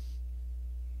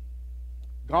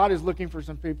 God is looking for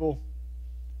some people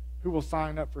who will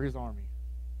sign up for His army.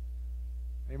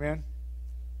 Amen?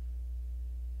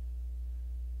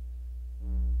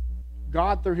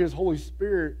 God, through His Holy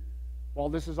Spirit, while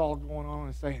this is all going on,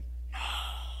 is saying, no,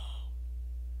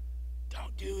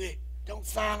 don't do it. Don't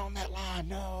sign on that line.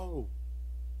 No.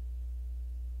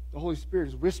 The Holy Spirit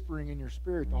is whispering in your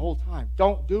spirit the whole time.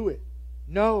 Don't do it.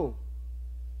 No.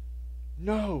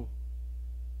 No.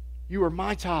 You are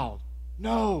my child.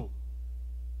 No.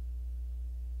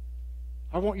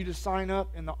 I want you to sign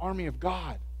up in the army of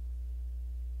God,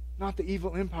 not the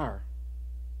evil empire.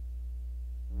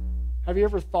 Have you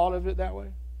ever thought of it that way?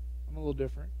 I'm a little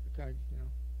different. Okay, you know.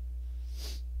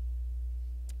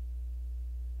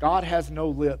 God has no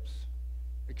lips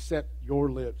except your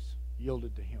lips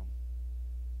yielded to Him.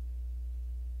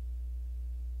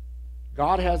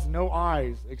 God has no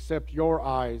eyes except your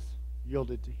eyes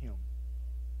yielded to Him.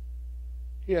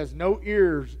 He has no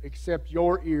ears except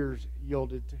your ears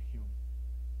yielded to Him.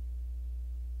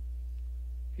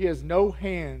 He has no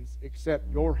hands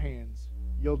except your hands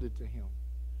yielded to Him.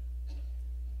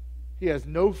 He has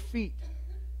no feet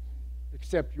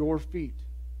except your feet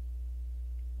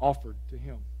offered to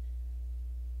Him.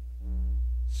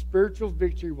 Spiritual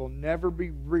victory will never be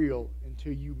real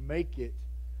until you make it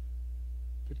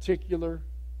particular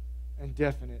and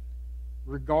definite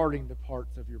regarding the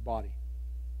parts of your body.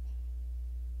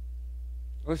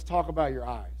 Let's talk about your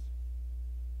eyes.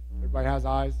 Everybody has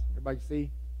eyes. Everybody can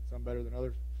see. Some better than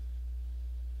others.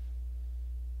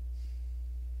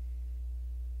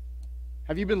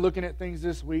 Have you been looking at things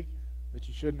this week that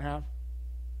you shouldn't have?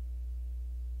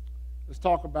 Let's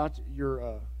talk about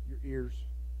your ears.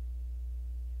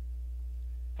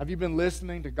 Have you been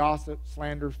listening to gossip,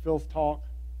 slander, filth talk,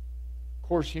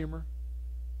 coarse humor?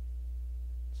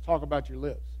 Let's talk about your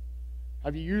lips.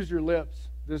 Have you used your lips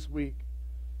this week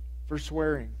for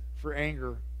swearing, for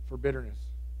anger, for bitterness?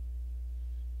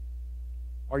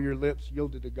 Are your lips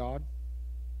yielded to God?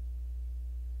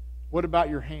 What about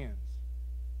your hands?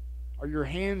 Are your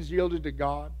hands yielded to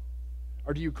God?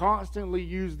 Or do you constantly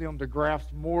use them to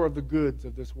grasp more of the goods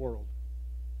of this world?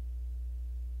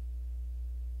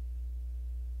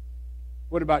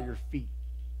 What about your feet?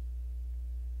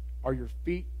 Are your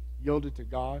feet yielded to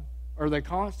God? Or are they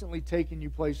constantly taking you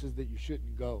places that you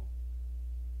shouldn't go?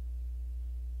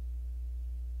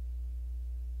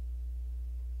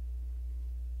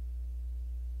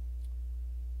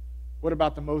 What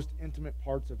about the most intimate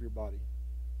parts of your body?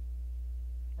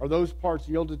 Are those parts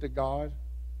yielded to God,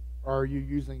 or are you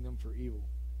using them for evil?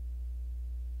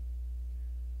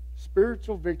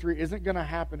 Spiritual victory isn't going to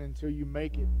happen until you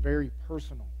make it very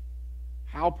personal.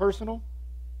 How personal?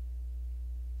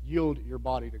 Yield your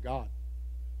body to God.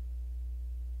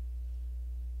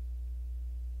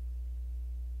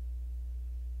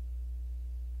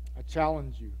 I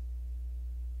challenge you.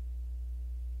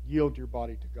 Yield your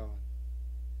body to God.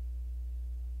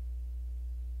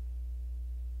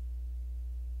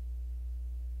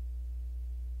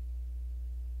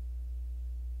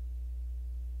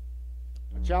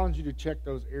 I challenge you to check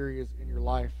those areas in your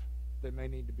life that may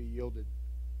need to be yielded.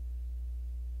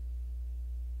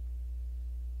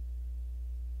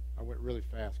 I went really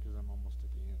fast because I'm almost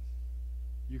at the end.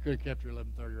 You could have kept your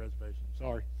 11:30 reservation.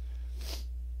 Sorry.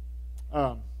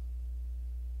 I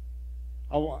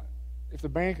want, if the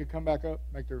band could come back up,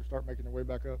 start making their way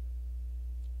back up.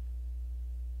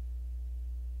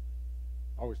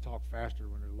 I always talk faster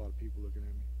when there's a lot of people looking at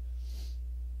me.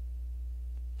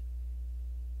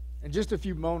 In just a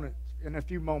few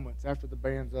moments after the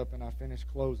band's up and I finish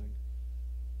closing,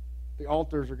 the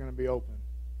altars are going to be open.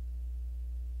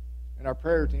 And our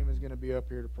prayer team is going to be up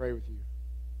here to pray with you.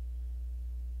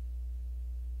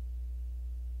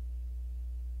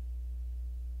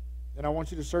 And I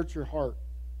want you to search your heart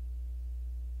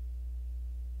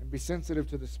and be sensitive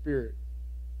to the Spirit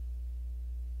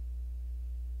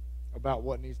about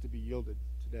what needs to be yielded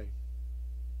today.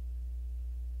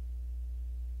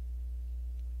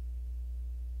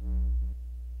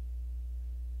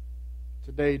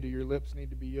 Today, do your lips need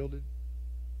to be yielded?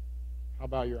 How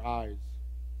about your eyes?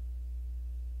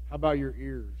 How about your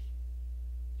ears,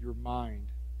 your mind,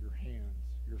 your hands,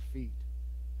 your feet,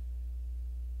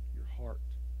 your heart,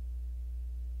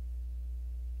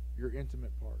 your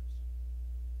intimate parts?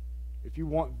 If you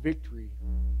want victory,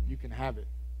 you can have it.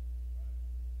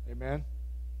 Amen?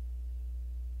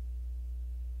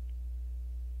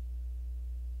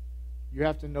 You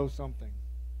have to know something.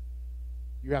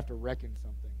 You have to reckon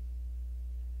something.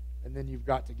 And then you've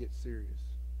got to get serious.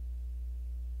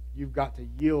 You've got to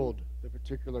yield the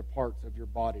particular parts of your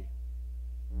body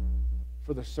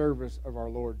for the service of our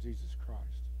Lord Jesus Christ.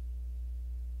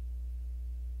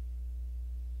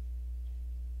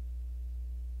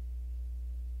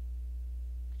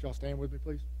 Could y'all stand with me,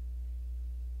 please?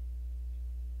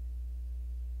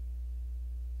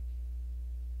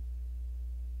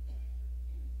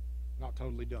 Not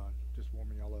totally done, just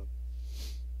warming y'all up.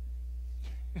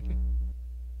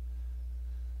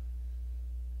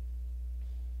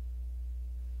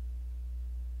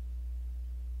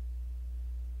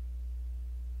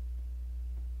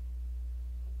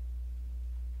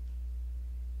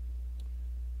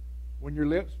 When your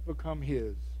lips become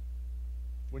His,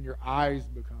 when your eyes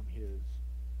become His,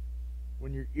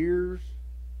 when your ears,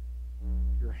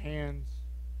 your hands,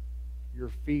 your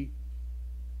feet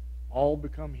all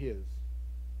become His,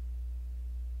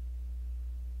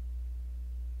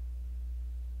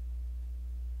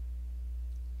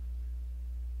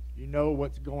 you know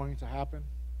what's going to happen?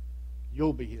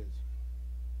 You'll be His.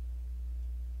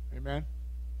 Amen?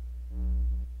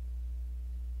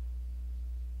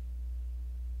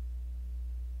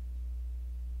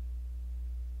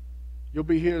 You'll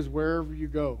be His wherever you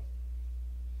go,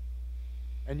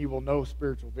 and you will know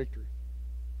spiritual victory.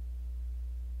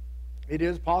 It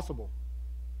is possible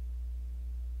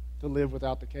to live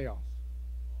without the chaos.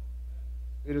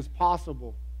 It is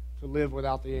possible to live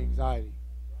without the anxiety.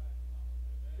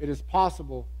 It is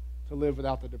possible to live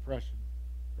without the depression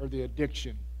or the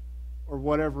addiction or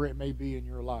whatever it may be in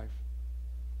your life.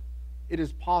 It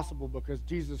is possible because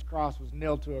Jesus Christ was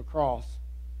nailed to a cross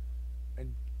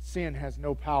and sin has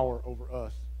no power over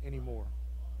us anymore.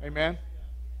 Amen?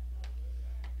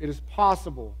 It is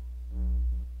possible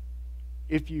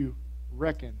if you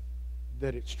reckon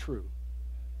that it's true.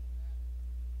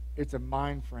 It's a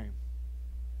mind frame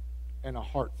and a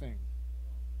heart thing.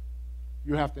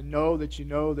 You have to know that you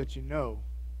know that you know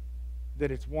that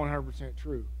it's 100%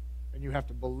 true. And you have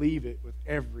to believe it with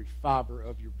every fiber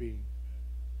of your being.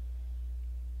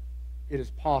 It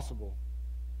is possible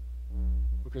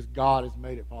because God has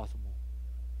made it possible.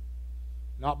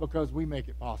 Not because we make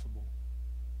it possible.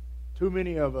 Too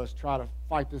many of us try to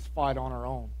fight this fight on our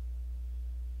own.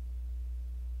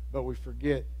 But we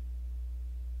forget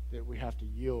that we have to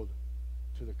yield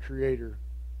to the Creator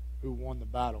who won the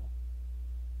battle.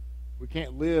 We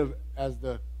can't live as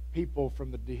the people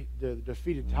from the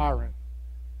defeated tyrant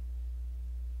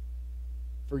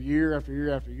for year after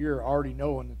year after year already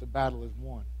knowing that the battle is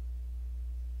won.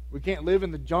 We can't live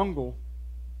in the jungle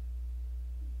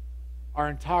our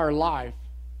entire life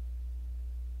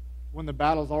when the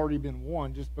battle's already been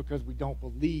won just because we don't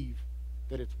believe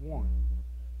that it's won.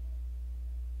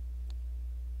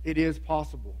 It is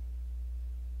possible.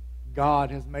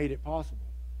 God has made it possible.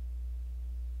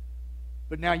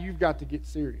 But now you've got to get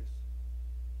serious.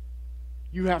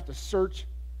 You have to search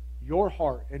your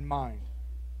heart and mind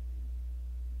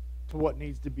to what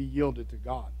needs to be yielded to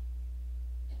God.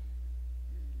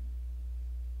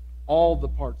 All the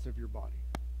parts of your body.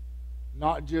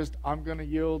 Not just, I'm going to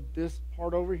yield this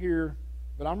part over here,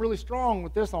 but I'm really strong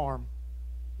with this arm.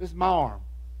 This is my arm.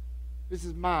 This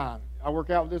is mine. I work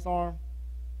out with this arm.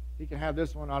 He can have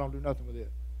this one. I don't do nothing with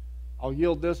it. I'll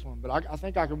yield this one, but I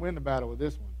think I can win the battle with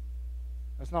this one.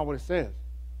 That's not what it says.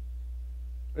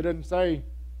 It doesn't say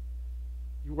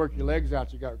you work your legs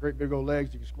out. You got great big old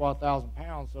legs. You can squat 1,000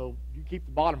 pounds, so you keep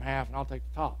the bottom half and I'll take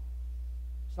the top.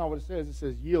 That's not what it says. It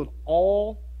says yield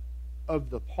all of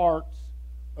the parts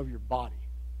of your body.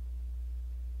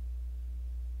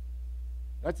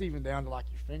 That's even down to like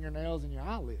your fingernails and your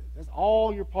eyelids. That's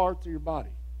all your parts of your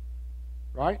body.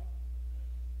 Right?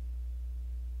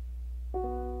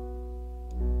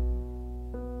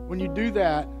 When you do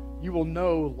that, you will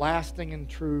know lasting and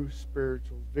true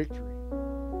spiritual victory.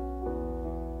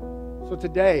 So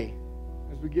today,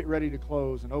 as we get ready to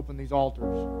close and open these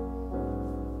altars,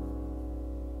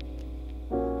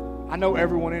 I know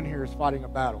everyone in here is fighting a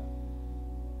battle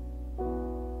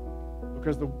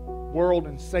because the world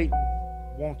and Satan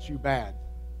wants you bad.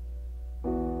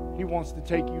 He wants to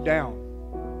take you down,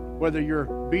 whether you're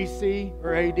BC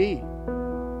or AD.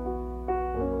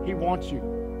 He wants you.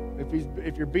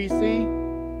 If you're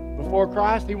BC, before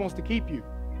Christ, he wants to keep you.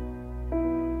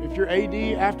 If you're AD,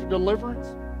 after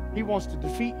deliverance, he wants to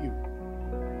defeat you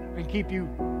and keep you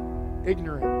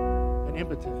ignorant and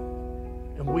impotent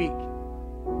and weak.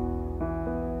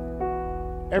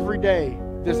 Every day,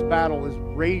 this battle is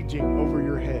raging over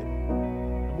your head.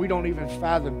 We don't even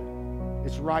fathom it.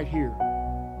 It's right here.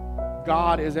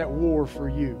 God is at war for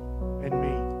you and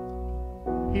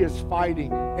me. He is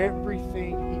fighting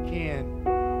everything he can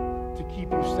to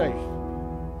keep you safe.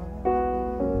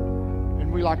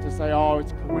 And we like to say, oh,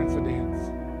 it's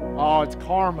coincidence. Oh, it's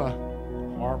karma.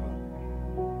 Karma.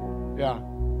 Yeah.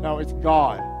 No, it's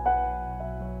God.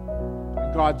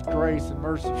 And God's grace and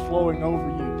mercy flowing over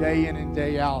you day in and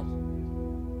day out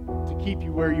to keep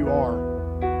you where you are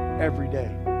every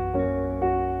day.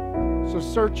 So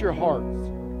search your hearts.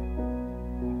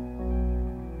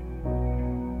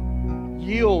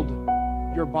 Yield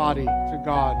your body to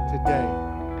God today.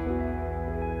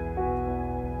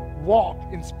 Walk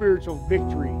in spiritual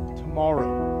victory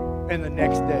tomorrow and the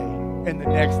next day and the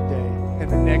next day and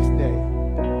the next day.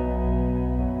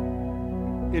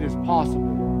 It is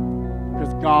possible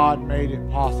because God made it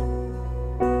possible.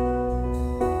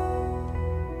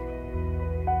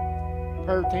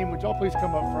 Prayer team, would y'all please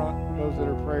come up front? Those that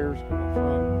are prayers, come up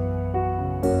front.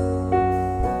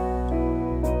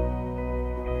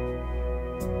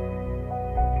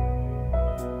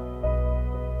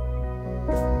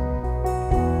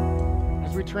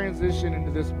 As we transition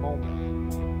into this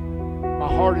moment, my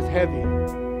heart is heavy.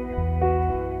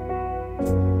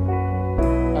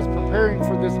 As preparing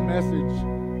for this message,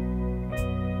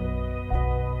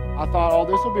 I thought, oh,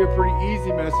 this will be a pretty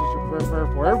easy message to prepare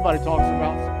for. Everybody talks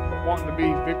about wanting to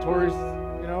be victorious.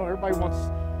 You know, everybody wants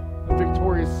a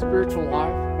victorious spiritual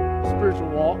life, spiritual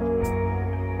walk.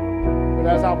 But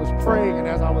as I was praying and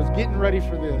as I was getting ready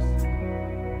for this,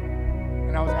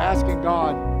 and I was asking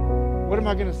God, what am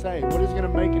I going to say? What is going to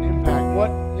make an impact?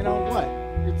 What, you know what?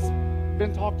 It's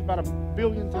been talked about a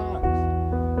billion times.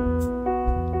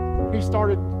 He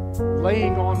started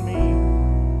laying on me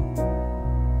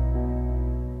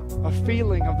a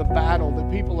feeling of the battle that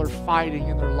people are fighting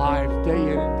in their lives day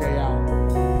in and day out.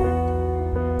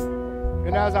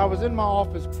 And as I was in my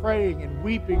office praying and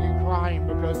weeping and crying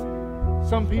because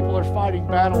some people are fighting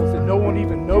battles that no one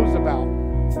even knows about,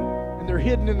 and they're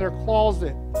hidden in their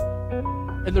closet,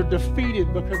 and they're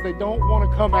defeated because they don't want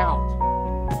to come out.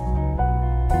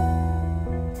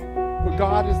 But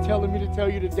God is telling me to tell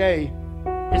you today,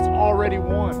 it's already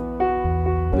won.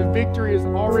 The victory is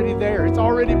already there. It's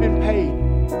already been paid.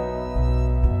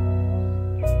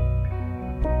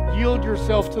 Yield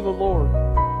yourself to the Lord.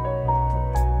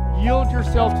 Yield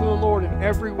yourself to the Lord in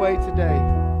every way today.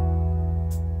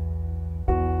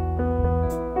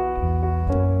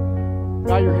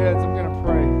 Bow your heads. I'm going to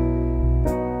pray.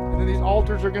 And then these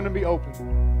altars are going to be open.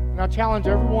 And I challenge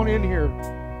everyone in here,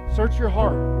 search your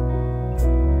heart.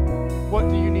 What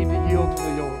do you need to yield to the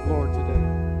Lord today?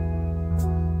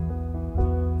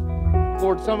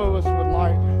 Lord, some of us would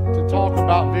like to talk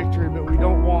about victory, but we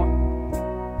don't want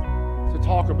to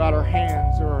talk about our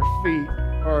hands or our feet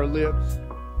or our lips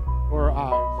or our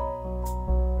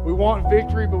eyes. We want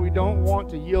victory, but we don't want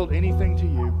to yield anything to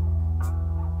you.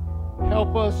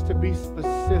 Help us to be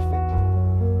specific,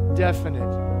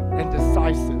 definite, and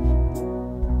decisive.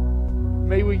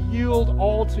 May we yield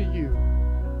all to you.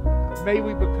 May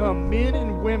we become men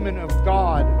and women of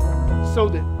God so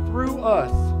that through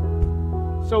us,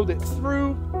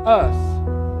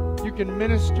 you can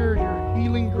minister your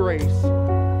healing grace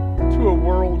to a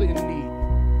world in need.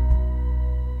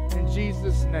 In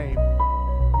Jesus' name,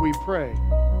 we pray.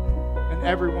 And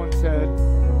everyone said,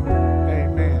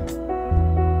 amen.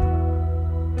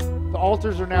 The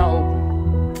altars are now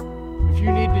open. If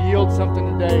you need to yield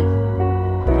something today,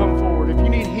 come forward. If you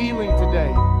need healing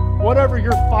today, whatever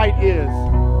your fight is,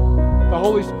 the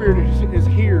Holy Spirit is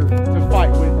here to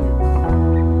fight with you.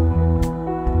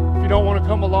 If you don't want to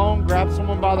come along, grab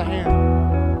someone by the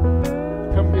hand.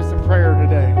 Come get some prayer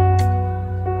today.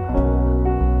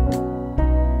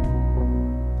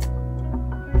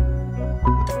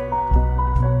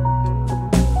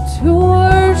 To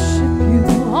worship you,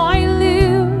 I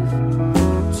live.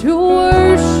 To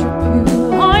worship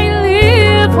you, I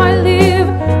live. I live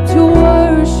to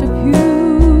worship you.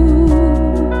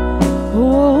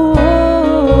 Oh,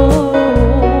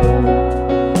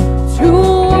 to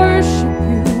worship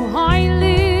you, I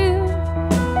live.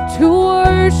 To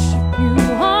worship you,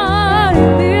 I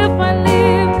live. I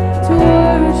live to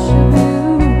worship you.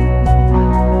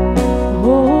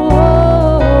 Oh.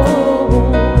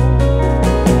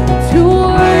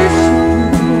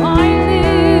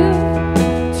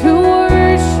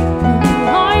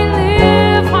 I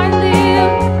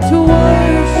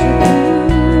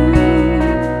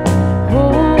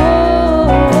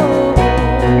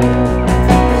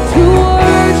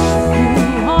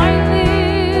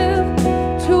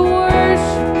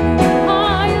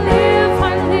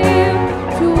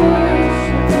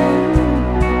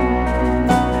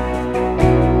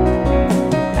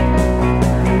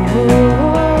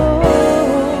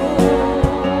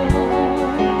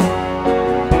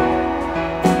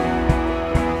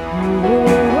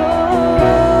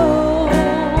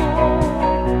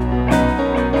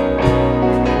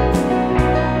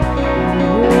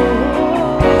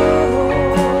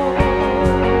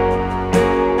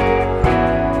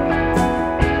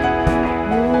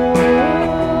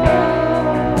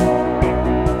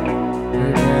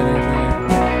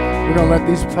We're going to let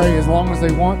these pray as long as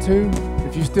they want to.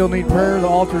 If you still need prayer, the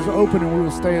altar's open and we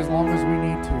will stay as long as we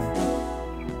need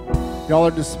to. Y'all are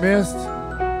dismissed.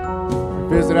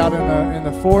 Visit out in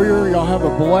the foyer. Y'all have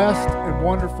a blessed and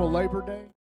wonderful Labor Day.